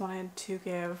I just wanted to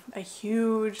give a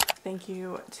huge thank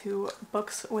you to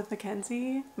Books with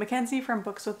Mackenzie. Mackenzie from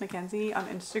Books with Mackenzie on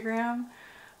Instagram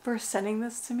for sending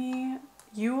this to me.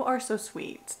 You are so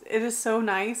sweet. It is so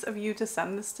nice of you to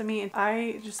send this to me, and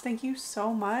I just thank you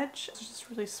so much. It's just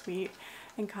really sweet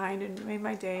and kind and made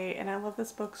my day, and I love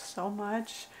this book so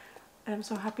much and I'm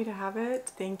so happy to have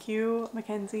it. Thank you,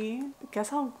 Mackenzie. I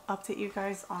guess I'll update you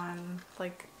guys on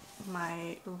like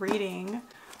my reading.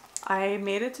 I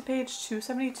made it to page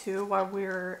 272 while we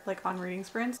were like on reading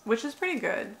sprints, which is pretty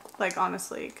good, like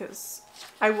honestly, because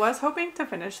I was hoping to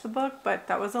finish the book, but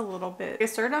that was a little bit. I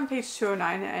started on page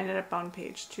 209 and I ended up on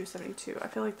page 272. I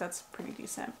feel like that's pretty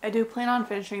decent. I do plan on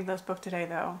finishing this book today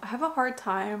though. I have a hard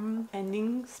time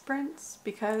ending sprints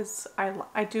because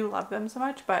I do love them so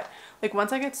much, but like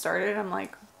once I get started, I'm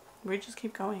like, we just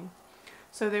keep going.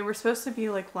 So they were supposed to be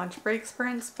like lunch break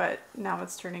sprints, but now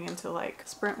it's turning into like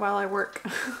sprint while I work.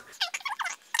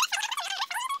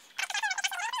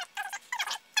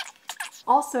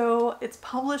 Also, it's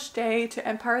published day to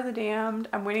Empire the Damned.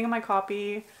 I'm waiting on my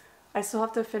copy. I still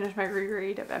have to finish my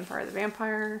reread of Empire the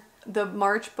Vampire. The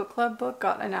March book club book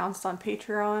got announced on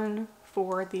Patreon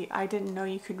for the I Didn't Know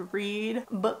You Could Read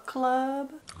book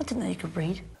club. I didn't know you could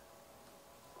read.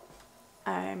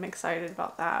 I'm excited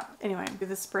about that. Anyway,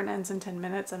 the sprint ends in 10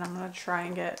 minutes and I'm gonna try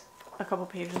and get a couple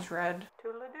pages read.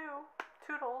 Toodle-a-doo.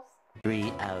 Toodles.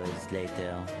 3 hours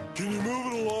later. Can you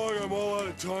move it along? I'm all out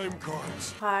of time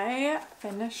cards. I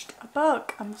finished a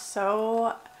book. I'm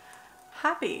so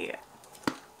happy.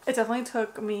 It definitely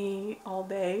took me all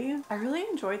day. I really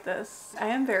enjoyed this. I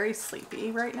am very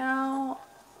sleepy right now.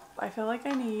 I feel like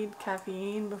I need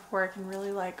caffeine before I can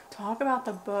really like talk about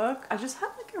the book. I just had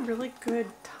like a really good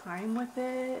time with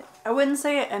it. I wouldn't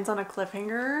say it ends on a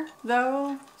cliffhanger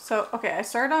though. So okay, I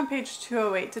started on page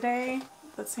 208 today.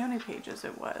 Let's see how many pages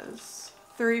it was.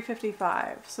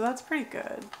 355, so that's pretty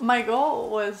good. My goal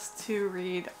was to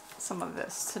read some of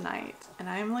this tonight and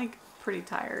I'm like pretty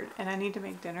tired and I need to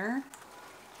make dinner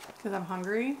because I'm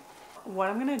hungry.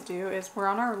 What I'm gonna do is we're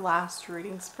on our last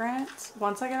reading sprint.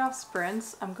 Once I get off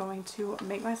sprints, I'm going to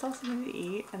make myself something to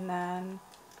eat and then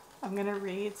I'm gonna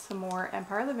read some more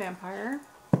Empire the Vampire.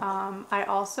 I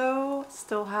also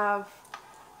still have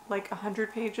like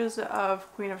 100 pages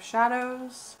of Queen of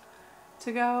Shadows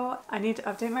to go. I need to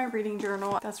update my reading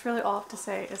journal. That's really all I have to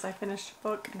say is I finished a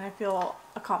book and I feel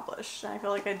accomplished and I feel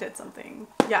like I did something.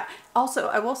 Yeah, also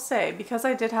I will say because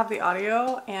I did have the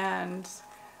audio and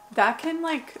that can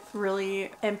like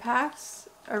really impact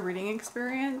a reading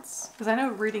experience, because I know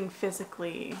reading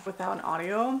physically without an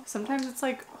audio, sometimes it's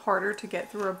like harder to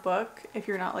get through a book if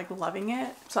you're not like loving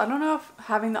it. So I don't know if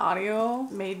having the audio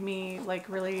made me like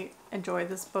really enjoy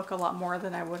this book a lot more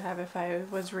than I would have if I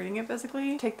was reading it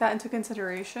physically. Take that into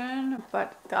consideration,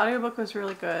 but the audiobook was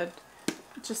really good.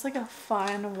 Just like a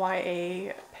fun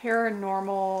YA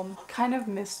paranormal kind of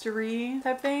mystery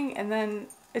type thing, and then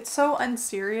it's so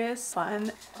unserious,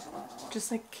 fun,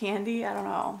 just like candy. I don't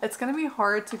know. It's gonna be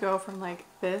hard to go from like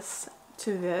this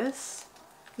to this.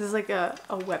 This is like a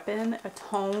weapon, a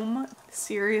tome,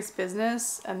 serious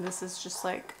business, and this is just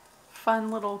like fun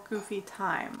little goofy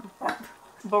time.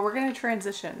 But we're gonna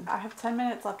transition. I have 10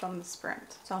 minutes left on the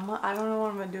sprint, so I don't know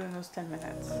what I'm gonna do in those 10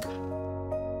 minutes.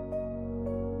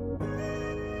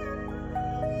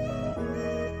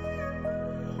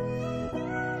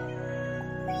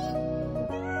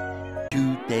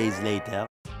 2 days later.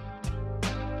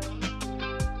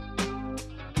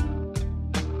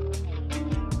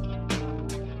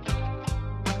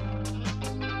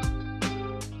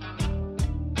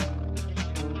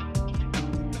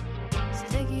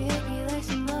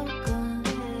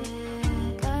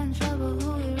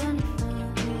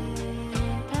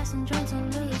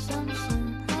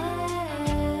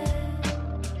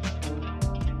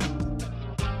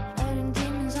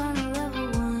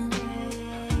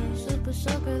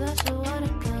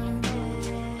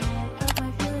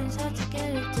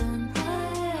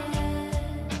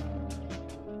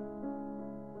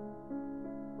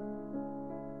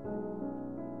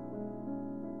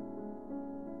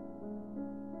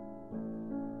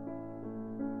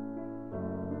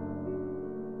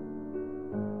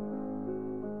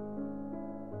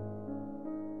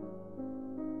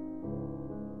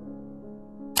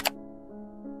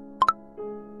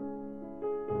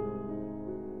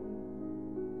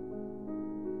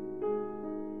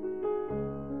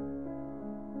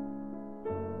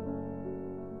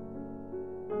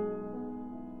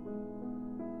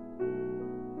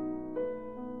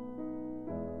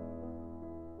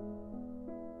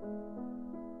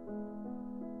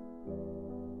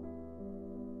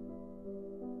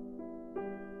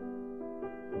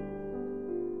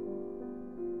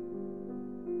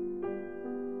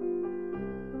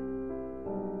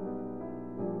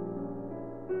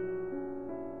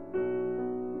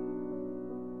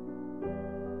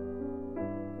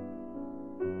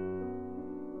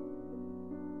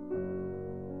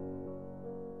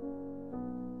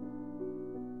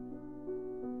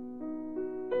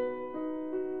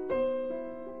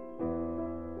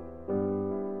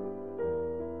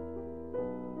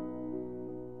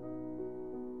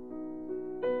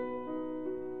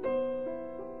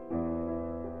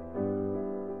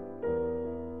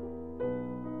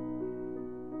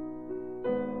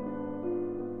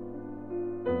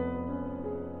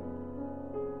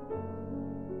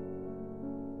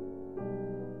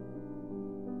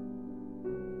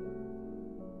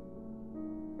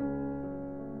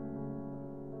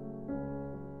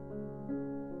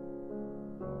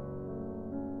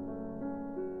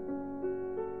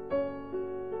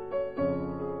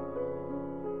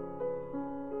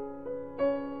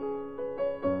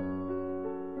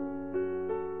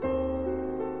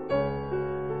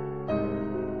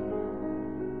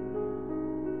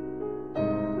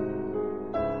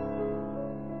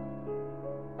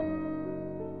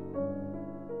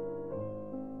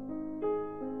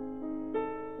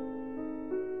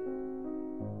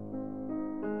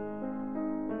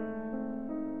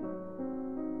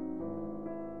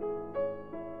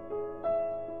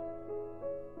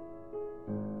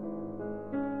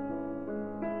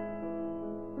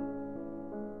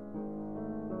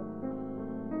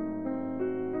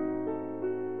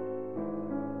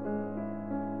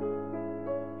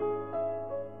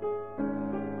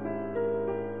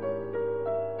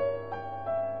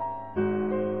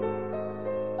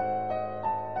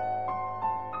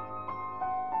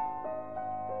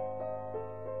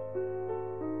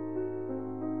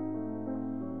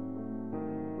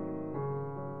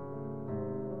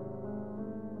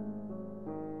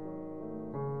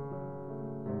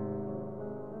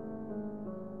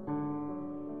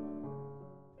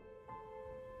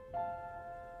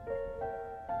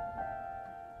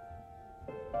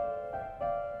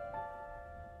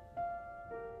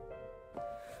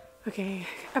 Okay,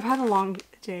 I've had a long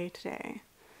day today.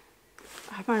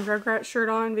 I have my Rugrat shirt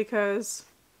on because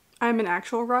I'm an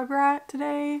actual Rugrat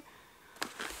today.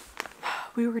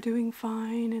 We were doing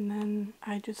fine and then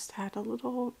I just had a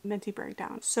little mental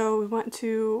breakdown. So we went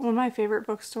to one of my favorite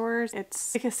bookstores.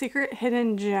 It's like a secret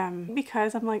hidden gem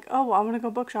because I'm like, oh, I want to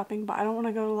go book shopping, but I don't want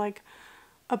to go to like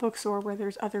a bookstore where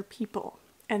there's other people.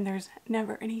 and there's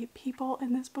never any people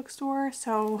in this bookstore,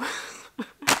 so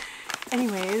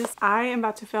anyways, I am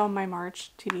about to film my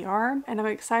March TBR, and I'm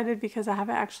excited because I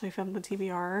haven't actually filmed the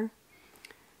TBR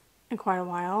in quite a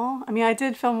while. I mean, I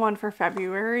did film one for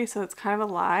February, so it's kind of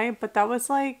a lie, but that was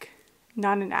like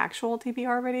not an actual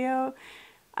TBR video.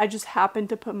 I just happened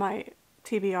to put my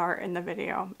TBR in the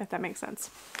video, if that makes sense.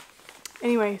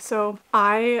 Anyway, so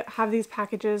I have these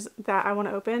packages that I want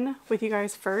to open with you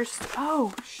guys first.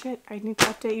 Oh shit, I need to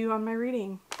update you on my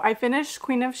reading. I finished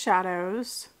Queen of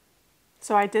Shadows,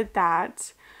 so I did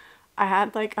that. I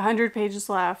had like 100 pages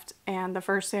left, and the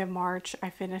first day of March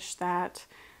I finished that,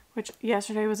 which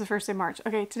yesterday was the first day of March.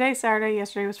 Okay, today's Saturday,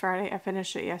 yesterday was Friday. I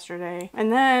finished it yesterday.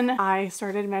 And then I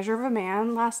started Measure of a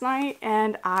Man last night,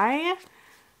 and I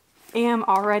am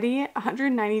already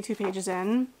 192 pages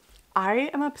in.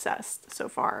 I am obsessed so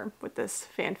far with this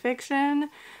fan fiction.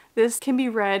 This can be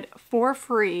read for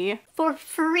free. For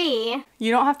free?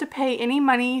 You don't have to pay any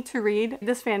money to read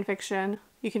this fan fiction.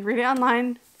 You can read it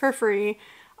online for free.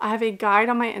 I have a guide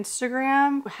on my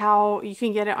Instagram how you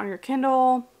can get it on your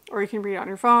Kindle, or you can read it on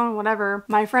your phone, whatever.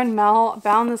 My friend Mel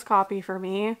bound this copy for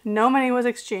me. No money was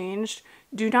exchanged.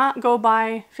 Do not go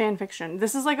buy fan fiction.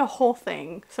 This is like a whole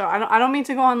thing. So I don't mean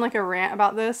to go on like a rant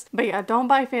about this, but yeah, don't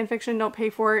buy fan fiction. Don't pay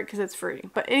for it because it's free.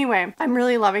 But anyway, I'm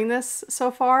really loving this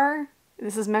so far.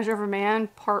 This is Measure of a Man,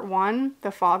 part 1,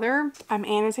 The Father. I'm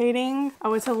annotating. I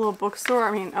went to a little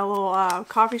bookstore, a little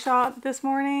coffee shop this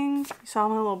morning. You saw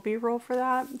my little B-roll for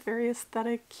that. Very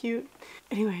aesthetic, cute.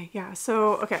 Anyway, yeah,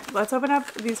 so, okay, let's open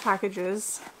up these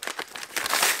packages.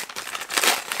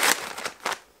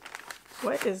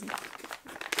 What?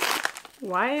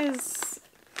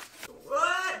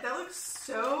 That looks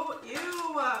so,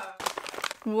 ew.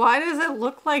 Why does it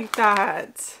look like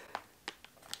that?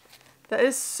 That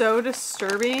is so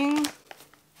disturbing.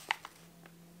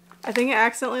 I think I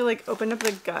accidentally like opened up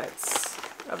the guts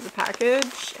of the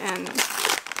package, and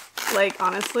like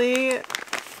honestly,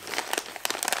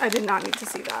 I did not need to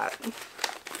see that.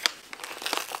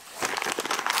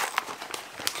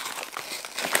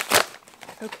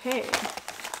 Okay.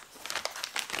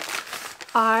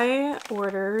 I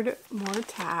ordered more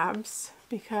tabs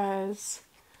because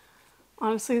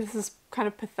honestly, this is kind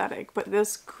of pathetic, but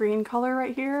this green color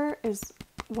right here is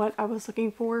what I was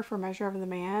looking for Measure of a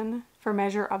Man.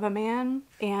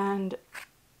 And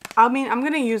I mean, I'm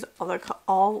gonna use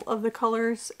all of the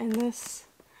colors in this,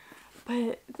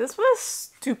 but this was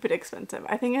stupid expensive.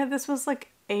 I think this was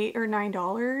like $8 or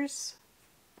 $9.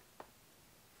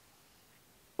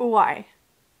 Why?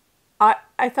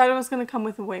 I thought it was gonna come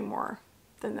with way more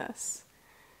than this.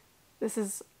 This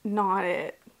is not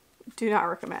it. Do not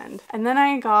recommend. And then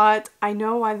I got I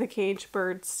Know Why the Caged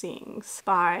Bird Sings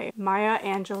by Maya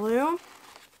Angelou.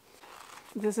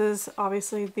 This is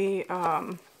obviously the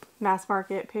mass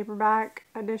market paperback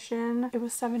edition. It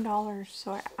was $7,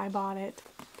 so I bought it.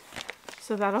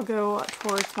 So that'll go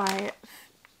towards my,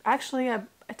 actually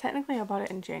technically I bought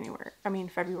it in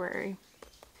February.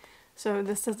 So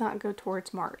this does not go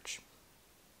towards March.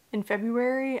 In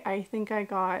February, I think I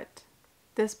got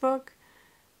this book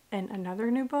and another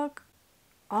new book.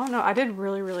 I don't know. I did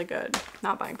really, really good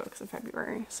not buying books in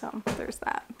February. So there's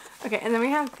that. Okay, and then we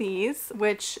have these,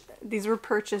 which these were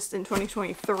purchased in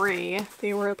 2023.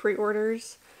 They were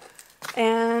pre-orders.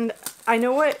 And I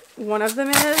know what one of them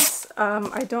is.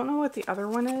 I don't know what the other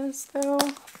one is, though.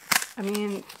 I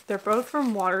mean, they're both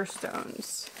from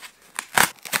Waterstones.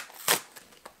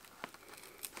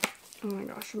 Oh my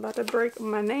gosh, I'm about to break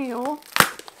my nail.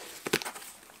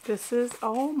 This is,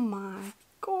 oh my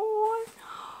god.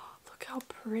 Look how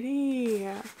pretty.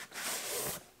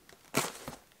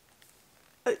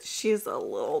 She's a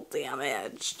little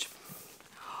damaged.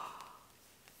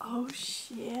 Oh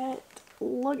shit.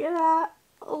 Look at that.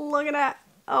 Look at that.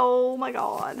 Oh my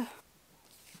god.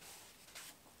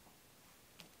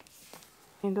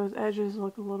 And those edges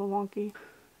look a little wonky.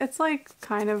 It's like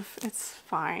it's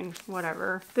fine,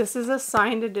 whatever. This is a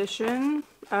signed edition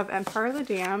of Empire of the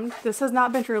Damned. This has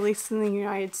not been released in the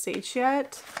United States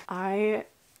yet. I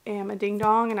am a ding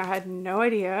dong and I had no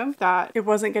idea that it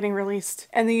wasn't getting released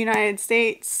in the United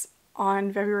States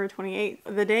on February 28th.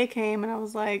 The day came and I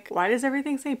was like, why does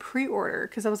everything say pre-order?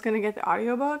 Because I was gonna get the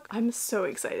audiobook. I'm so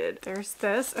excited. There's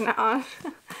this and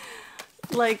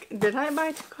like, did I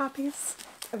buy 2 copies?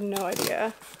 I have no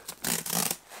idea.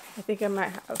 I think I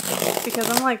might have, because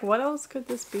I'm like, what else could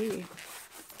this be?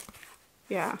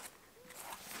 Yeah.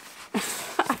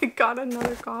 I got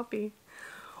another copy.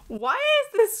 Why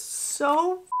is this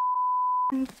so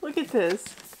look at this.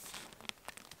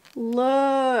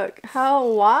 Look how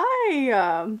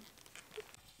why?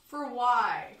 For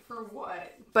why? For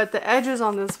what? But the edges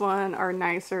on this one are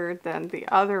nicer than the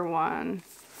other one.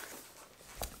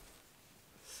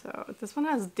 So this one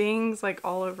has dings like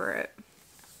all over it.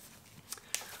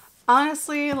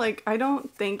 Honestly, like I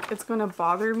don't think it's gonna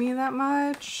bother me that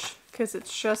much because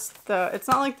it's just it's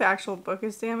not like the actual book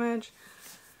is damaged.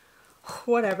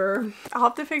 Whatever. I'll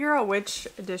have to figure out which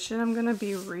edition I'm gonna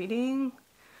be reading.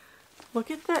 Look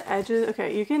at the edges.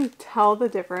 Okay, you can tell the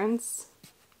difference.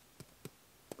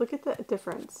 Look at the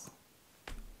difference.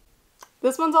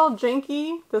 This one's all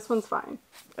janky. This one's fine.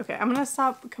 Okay, I'm gonna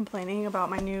stop complaining about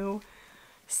my new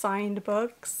signed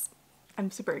books. I'm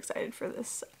super excited for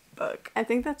this book. I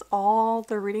think that's all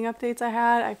the reading updates I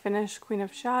had. I finished Queen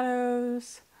of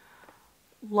Shadows.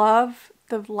 Love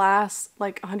the last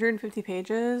like 150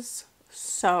 pages.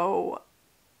 So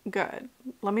good.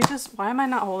 Let me just, why am I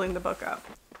not holding the book up?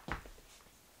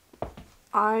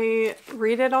 I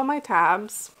redid all my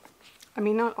tabs. I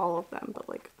mean, not all of them, but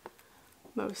like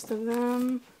most of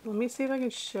them. Let me see if I can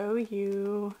show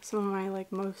you some of my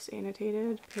like most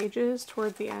annotated pages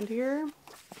toward the end here.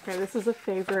 Okay, this is a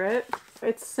favorite.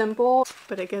 It's simple,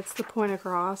 but it gets the point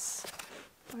across.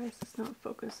 Why is this not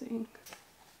focusing?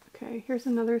 Okay, here's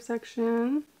another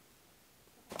section.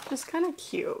 Just kind of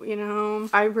cute, you know?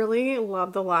 I really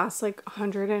love the last like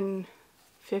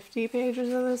 150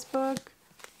 pages of this book.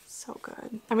 So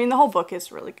good. I mean, the whole book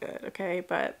is really good, okay?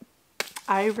 But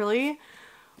I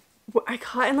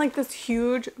got in like this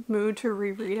huge mood to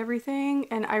reread everything,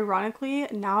 and ironically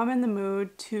now I'm in the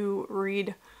mood to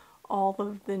read all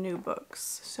of the new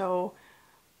books. So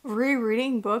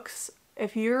rereading books,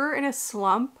 if you're in a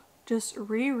slump, just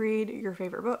reread your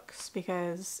favorite books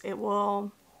because it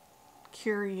will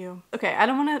cure you. Okay, I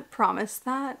don't want to promise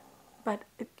that, but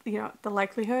you know, the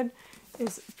likelihood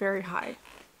is very high.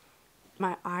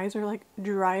 My eyes are like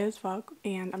dry as fuck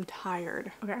and I'm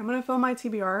tired. Okay, I'm gonna film my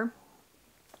TBR,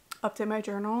 update my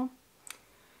journal,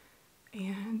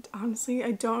 and honestly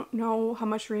I don't know how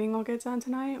much reading I'll get done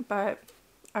tonight, but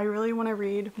I really want to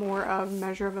read more of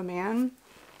Measure of a Man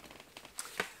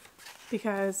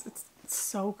because it's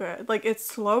so good. Like, it's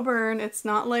slow burn. It's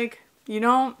not like, you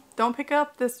don't pick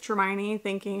up this Hermione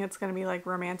thinking it's gonna be like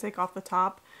romantic off the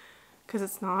top, because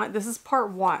it's not. This is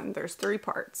part 1. There's 3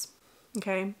 parts.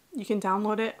 Okay, you can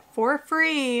download it for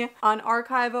free on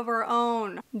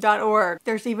archiveofourown.org.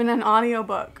 There's even an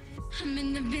audiobook. I'm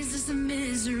in the business of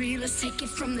misery, let's take it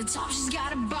from the top. She's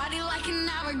got a body like an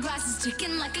hourglass, it's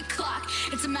ticking like a clock.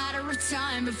 It's a matter of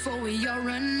time before we all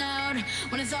run out.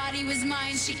 When I thought he was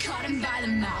mine, she caught him by the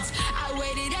mouth. I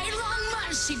waited 8 long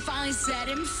months, she finally set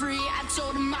him free. I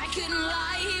told him I couldn't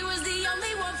lie, he was the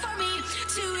only one for me.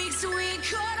 2 weeks and we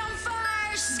caught on fire.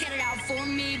 She's got it out for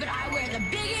me, but I wear the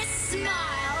biggest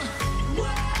smile. Whoa,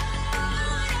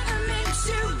 I never meant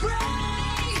to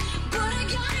break, but I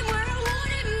got him where I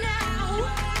want him now.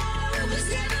 Whoa, it was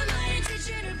never my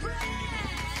intention to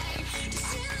break, to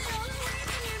steal it all away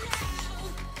from you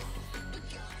now. But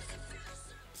God, it feels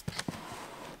so.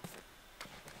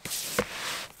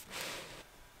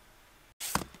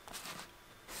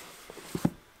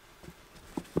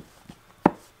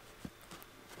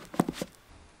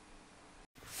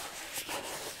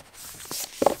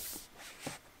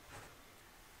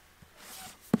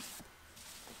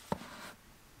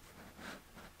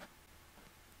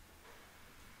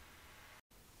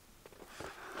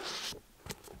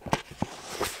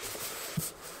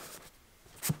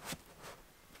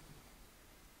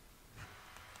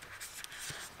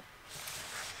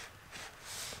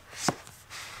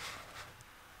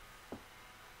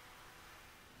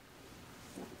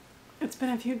 It's been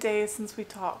a few days since we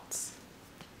talked.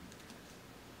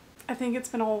 I think it's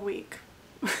been a whole week.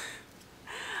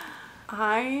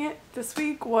 This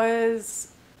week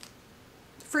was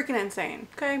freaking insane,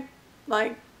 okay?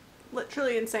 Like,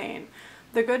 literally insane.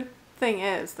 The good thing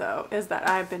is, though, is that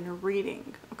I've been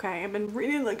reading, okay? I've been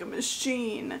reading like a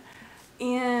machine.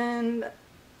 And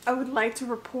I would like to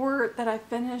report that I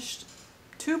finished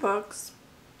 2 books.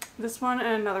 This one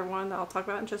and another one that I'll talk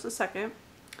about in just a second.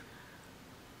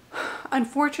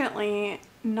 Unfortunately,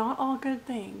 not all good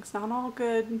things, not all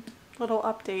good little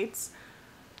updates.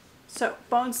 So,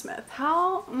 Bonesmith,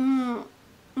 how,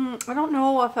 I don't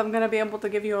know if I'm going to be able to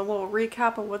give you a little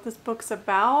recap of what this book's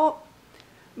about,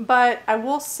 but I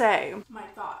will say my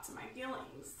thoughts and my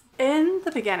feelings. In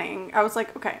the beginning, I was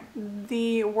like, okay,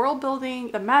 the world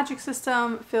building, the magic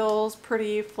system feels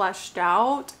pretty fleshed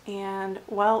out and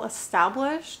well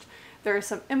established. There is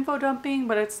some info dumping,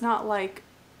 but it's not like,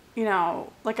 you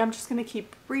know, like I'm just gonna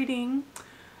keep reading.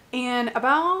 And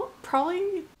about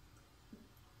probably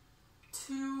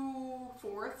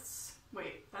 2/4,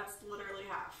 wait, that's literally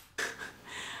half.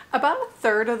 About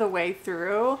 1/3 of the way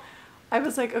through, I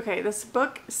was like, okay, this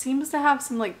book seems to have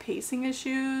some like pacing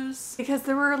issues because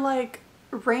there were like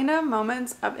random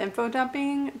moments of info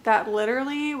dumping that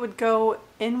literally would go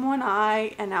in one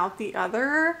eye and out the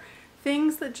other.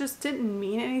 Things that just didn't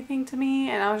mean anything to me,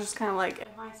 and I was just kind of like,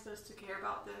 am I supposed to care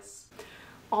about this?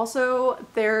 Also,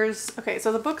 there's, okay,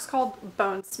 so the book's called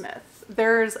Bonesmith.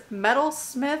 There's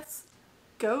metalsmiths,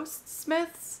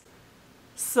 ghostsmiths,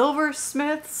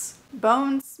 silversmiths,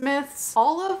 bonesmiths,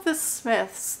 all of the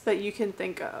smiths that you can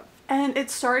think of. And it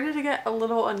started to get a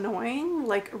little annoying,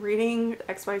 like reading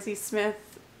XYZ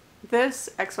Smith this,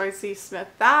 XYZ Smith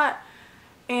that,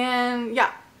 and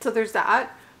yeah, so there's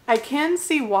that. I can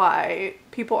see why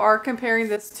people are comparing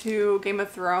this to Game of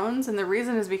Thrones, and the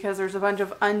reason is because there's a bunch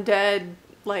of undead,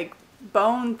 like,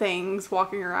 bone things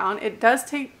walking around. It does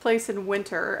take place in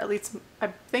winter, at least I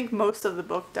think most of the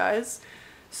book does.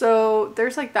 So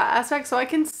there's like that aspect, so I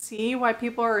can see why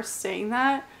people are saying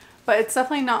that, but it's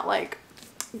definitely not like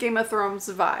Game of Thrones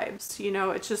vibes, you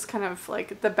know, it's just kind of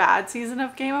like the bad season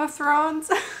of Game of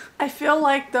Thrones. I feel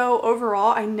like though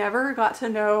overall I never got to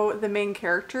know the main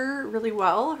character really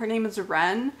well. Her name is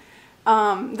Ren.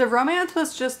 The romance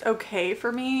was just okay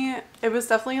for me. It was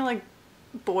definitely like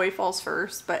boy falls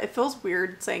first, but it feels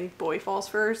weird saying boy falls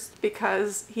first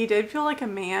because he did feel like a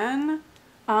man.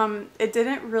 It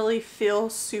didn't really feel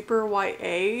super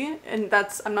YA, and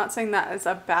that's, I'm not saying that as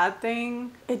a bad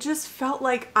thing. It just felt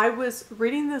like I was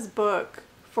reading this book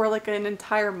for like an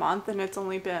entire month and it's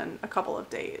only been a couple of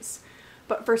days.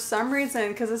 But for some reason,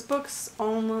 because this book's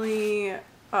only,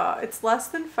 it's less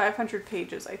than 500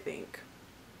 pages, I think.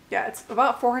 Yeah, it's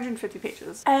about 450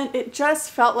 pages. And it just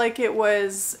felt like it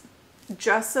was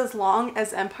just as long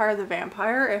as Empire the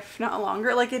Vampire, if not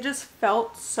longer. Like, it just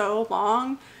felt so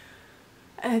long.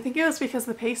 And I think it was because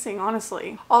of the pacing,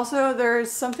 honestly. Also,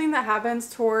 there's something that happens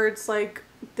towards like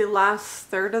the last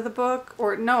third of the book,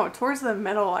 or no, towards the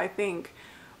middle, I think,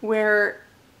 where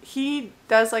he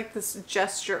does like this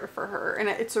gesture for her. And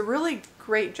it's a really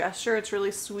great gesture. It's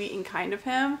really sweet and kind of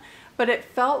him, but it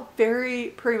felt very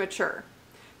premature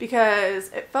because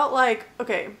it felt like,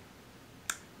 okay,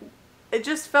 it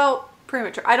just felt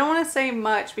premature. I don't want to say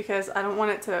much because I don't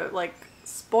want it to like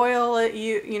spoil it,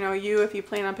 you know, if you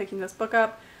plan on picking this book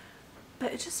up,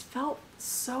 but it just felt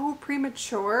so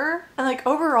premature. And like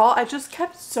overall, I just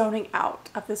kept zoning out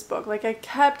of this book. Like I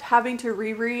kept having to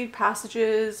reread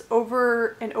passages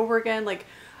over and over again. Like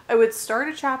I would start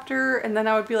a chapter and then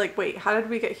I would be like, wait, how did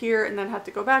we get here? And then have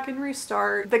to go back and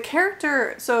restart. The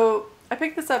character, so I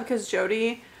picked this up because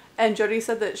Jody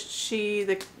said that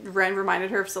the Ren reminded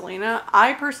her of Selena.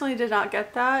 I personally did not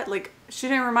get that. Like, she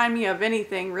didn't remind me of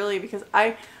anything really because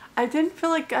I didn't feel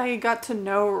like I got to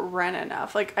know Ren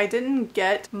enough. Like, I didn't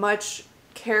get much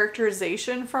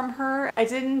characterization from her. I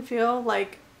didn't feel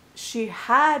like she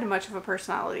had much of a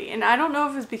personality. And I don't know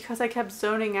if it's because I kept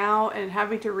zoning out and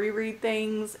having to reread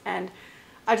things and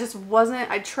I just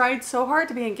wasn't, I tried so hard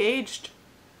to be engaged.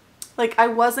 Like, I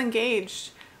was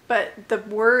engaged, but the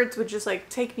words would just like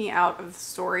take me out of the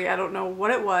story. I don't know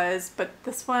what it was, but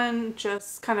this one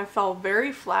just kind of fell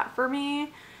very flat for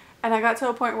me. And I got to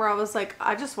a point where I was like,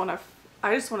 I just want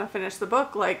to finish the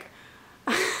book. Like,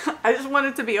 I just want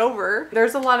it to be over.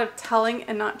 There's a lot of telling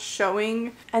and not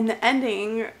showing, and the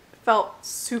ending felt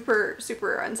super,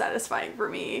 super unsatisfying for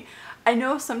me. I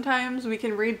know sometimes we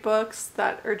can read books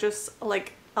that are just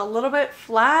like a little bit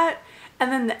flat,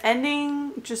 and then the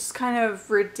ending just kind of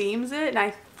redeems it, and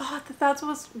I thought that that's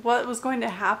what was going to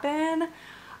happen.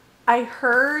 I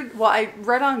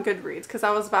read on Goodreads because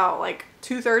I was about like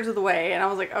 2/3 of the way, and I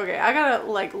was like, okay, I gotta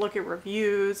like look at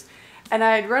reviews. And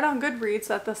I had read on Goodreads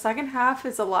that the second half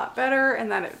is a lot better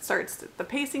and that the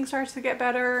pacing starts to get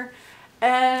better.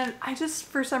 And I just,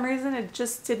 for some reason, it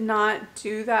just did not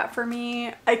do that for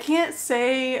me. I can't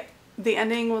say the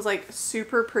ending was like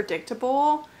super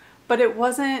predictable, but it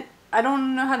wasn't, I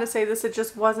don't know how to say this, it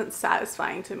just wasn't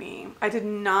satisfying to me. I did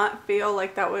not feel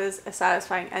like that was a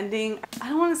satisfying ending. I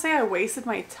don't want to say I wasted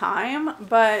my time,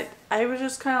 but I was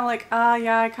just kind of like,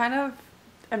 yeah, I kind of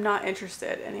am not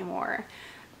interested anymore.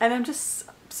 And I'm just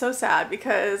so sad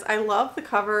because I love the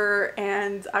cover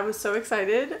and I was so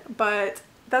excited, but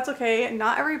that's okay.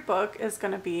 Not every book is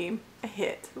gonna be a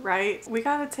hit, right? We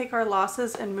gotta take our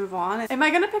losses and move on. Am I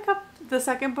gonna pick up the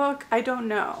second book? I don't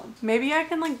know. Maybe I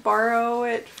can like borrow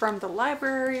it from the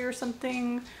library or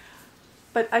something,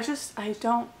 but I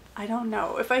don't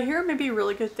know. If I hear maybe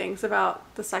really good things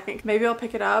about the second, maybe I'll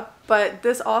pick it up. But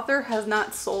this author has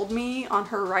not sold me on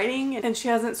her writing, and she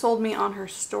hasn't sold me on her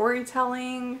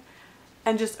storytelling,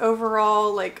 and just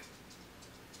overall, like,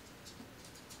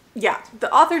 yeah,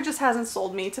 the author just hasn't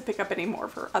sold me to pick up any more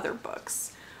of her other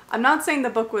books. I'm not saying the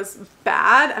book was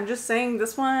bad. I'm just saying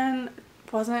this one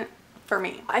wasn't for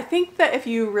me. I think that if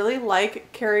you really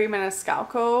like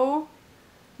𝐋𝔬𝔠𝔥'𝔰,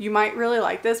 you might really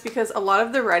like this because a lot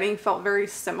of the writing felt very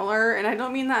similar, and I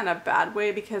don't mean that in a bad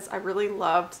way because I really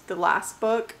loved the last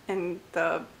book in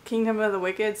the Kingdom of the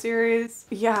Wicked series.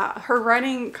 Yeah, her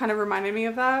writing kind of reminded me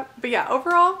of that. But yeah,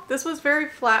 overall, this was very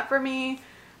flat for me.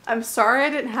 I'm sorry I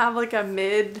didn't have like a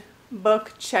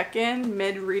mid-book check-in,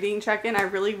 mid-reading check-in. I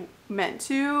really meant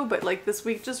to, but like this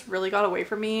week just really got away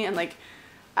from me, and like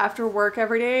after work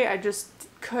every day, I just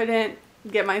couldn't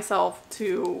get myself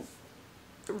to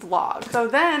vlog. So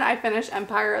then I finished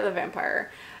Empire of the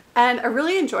Vampire, and I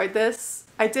really enjoyed this.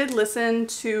 I did listen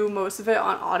to most of it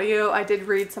on audio. I did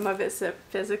read some of it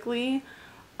physically.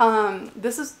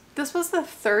 This was the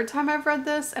third time I've read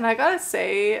this, and I gotta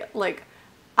say, like,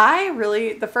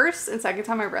 the first and second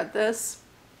time I read this,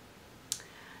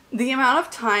 the amount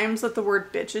of times that the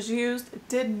word bitch is used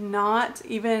did not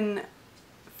even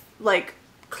like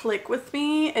click with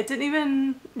me. It didn't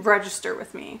even register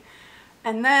with me.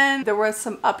 And then there was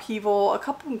some upheaval a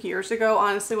couple years ago,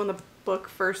 honestly, when the book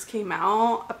first came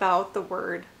out, about the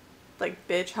word like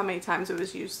bitch, how many times it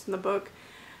was used in the book.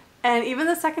 And even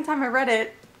the second time I read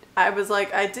it, I was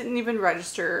like, I didn't even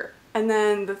register. And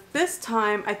then this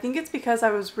time, I think it's because I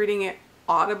was reading it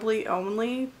audibly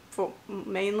only,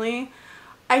 mainly,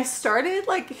 I started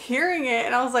like hearing it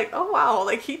and I was like, oh wow,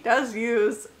 like he does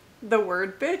use the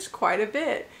word bitch quite a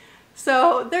bit.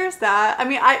 So there's that. I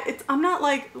mean, I'm not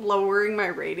like lowering my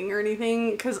rating or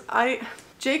anything, because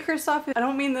𝐋𝔬𝔠𝔥'𝔰, I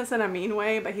don't mean this in a mean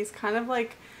way, but he's kind of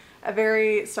like a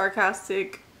very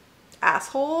sarcastic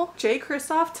asshole.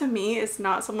 𝐋𝔬𝔠𝔥 to me is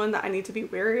not someone that I need to be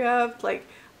wary of. Like,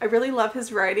 I really love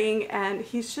his writing, and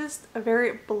he's just a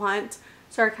very blunt,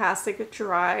 sarcastic,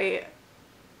 dry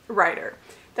writer.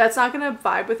 That's not gonna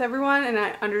vibe with everyone, and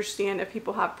I understand if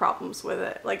people have problems with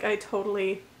it. Like, I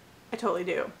totally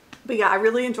do. But yeah, I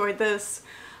really enjoyed this.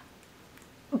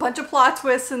 A bunch of plot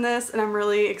twists in this, and I'm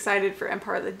really excited for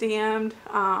Empire of the Damned.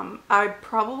 I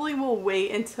probably will wait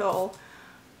until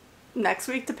next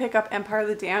week to pick up Empire of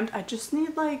the Damned. I just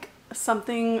need like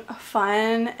something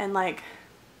fun and like,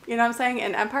 you know what I'm saying?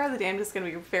 And Empire of the Damned is going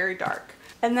to be very dark.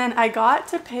 And then I got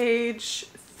to page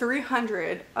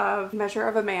 300 of Measure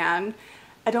of a Man.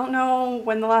 I don't know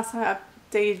when the last time I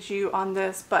updated you on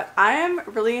this, but I am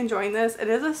really enjoying this. It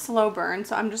is a slow burn,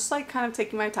 so I'm just like kind of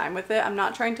taking my time with it. I'm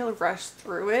not trying to rush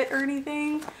through it or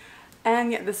anything.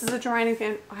 And yeah, this is a drawing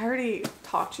fan. I already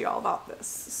talked to you all about this,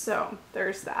 so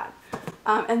there's that.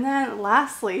 And then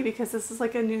lastly, because this is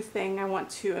like a new thing I want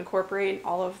to incorporate in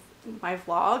all of my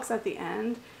vlogs at the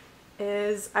end,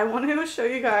 is I want to show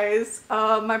you guys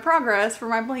my progress for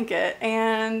my blanket.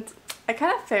 And I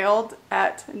kind of failed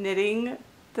at knitting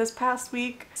this past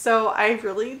week, so I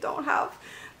really don't have,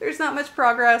 there's not much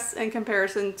progress in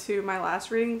comparison to my last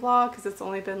reading vlog because it's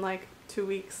only been like 2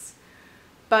 weeks.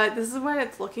 But this is what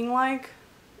it's looking like.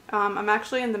 I'm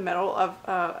actually in the middle of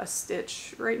a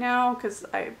stitch right now because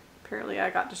apparently I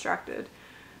got distracted.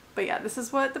 But yeah, this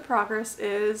is what the progress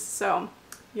is. So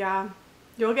yeah,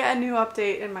 you'll get a new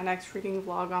update in my next reading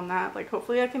vlog on that. Like,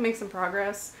 hopefully I can make some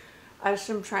progress. I just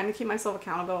am trying to keep myself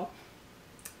accountable.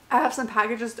 I have some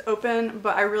packages to open,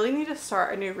 but I really need to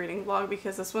start a new reading vlog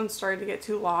because this one's starting to get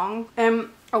too long. And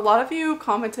a lot of you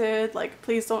commented like,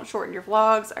 please don't shorten your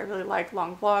vlogs. I really like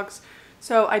long vlogs.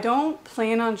 So I don't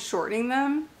plan on shortening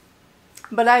them,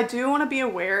 but I do want to be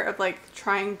aware of like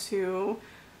trying to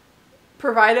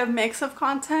provide a mix of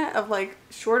content of like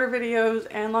shorter videos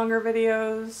and longer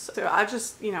videos. So I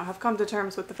just, you know, have come to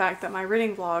terms with the fact that my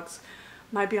reading vlogs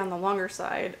might be on the longer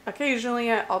side.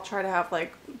 Occasionally I'll try to have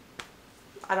like,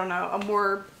 I don't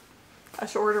know, a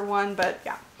shorter one, but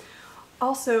yeah.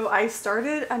 Also, I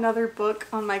started another book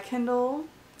on my Kindle.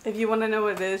 If you want to know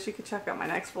what it is, you can check out my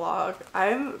next vlog.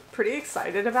 I'm pretty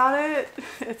excited about it.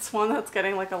 It's one that's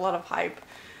getting like a lot of hype,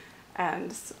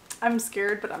 and I'm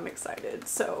scared, but I'm excited.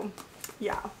 So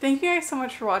yeah, thank you guys so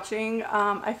much for watching.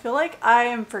 I feel like I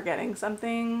am forgetting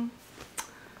something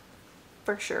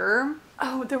for sure.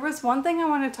 Oh, there was one thing I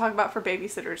wanted to talk about for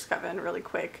Babysitters Coven really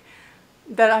quick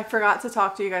that I forgot to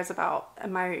talk to you guys about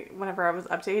in whenever I was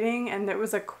updating, and there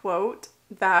was a quote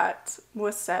that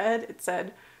was said. It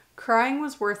said, "Crying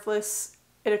was worthless,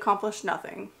 it accomplished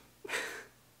nothing."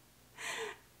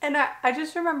 And I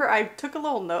just remember I took a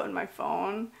little note in my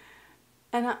phone,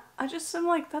 and I just am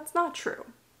like, that's not true.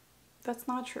 That's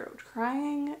not true.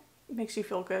 Crying makes you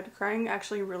feel good. Crying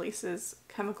actually releases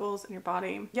chemicals in your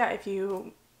body. Yeah, if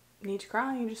you need to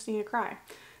cry, you just need to cry.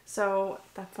 So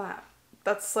that's that.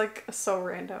 That's like so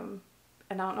random,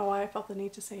 and I don't know why I felt the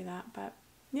need to say that, but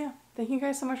yeah. Thank you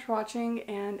guys so much for watching,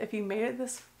 and if you made it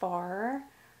this far,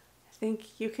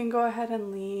 think you can go ahead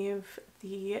and leave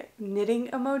the knitting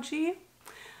emoji.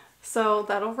 So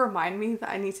that'll remind me that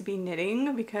I need to be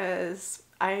knitting, because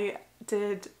I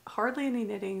did hardly any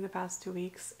knitting the past 2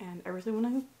 weeks and I really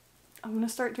want to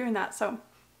start doing that. So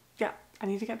yeah, I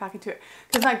need to get back into it,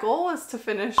 because my goal is to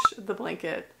finish the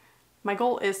blanket. My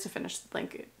goal is to finish the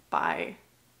blanket by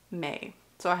May.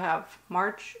 So I have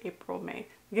March, April, May.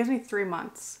 It gives me 3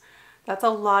 months. That's a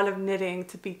lot of knitting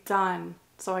to be done.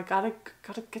 So I gotta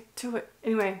get to it.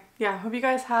 Anyway, yeah, hope you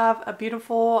guys have a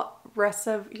beautiful rest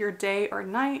of your day or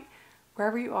night,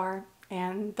 wherever you are.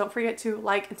 And don't forget to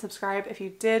like and subscribe if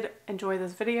you did enjoy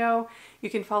this video.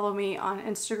 You can follow me on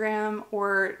Instagram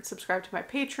or subscribe to my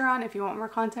Patreon if you want more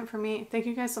content from me. Thank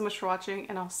you guys so much for watching,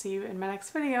 and I'll see you in my next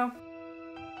video.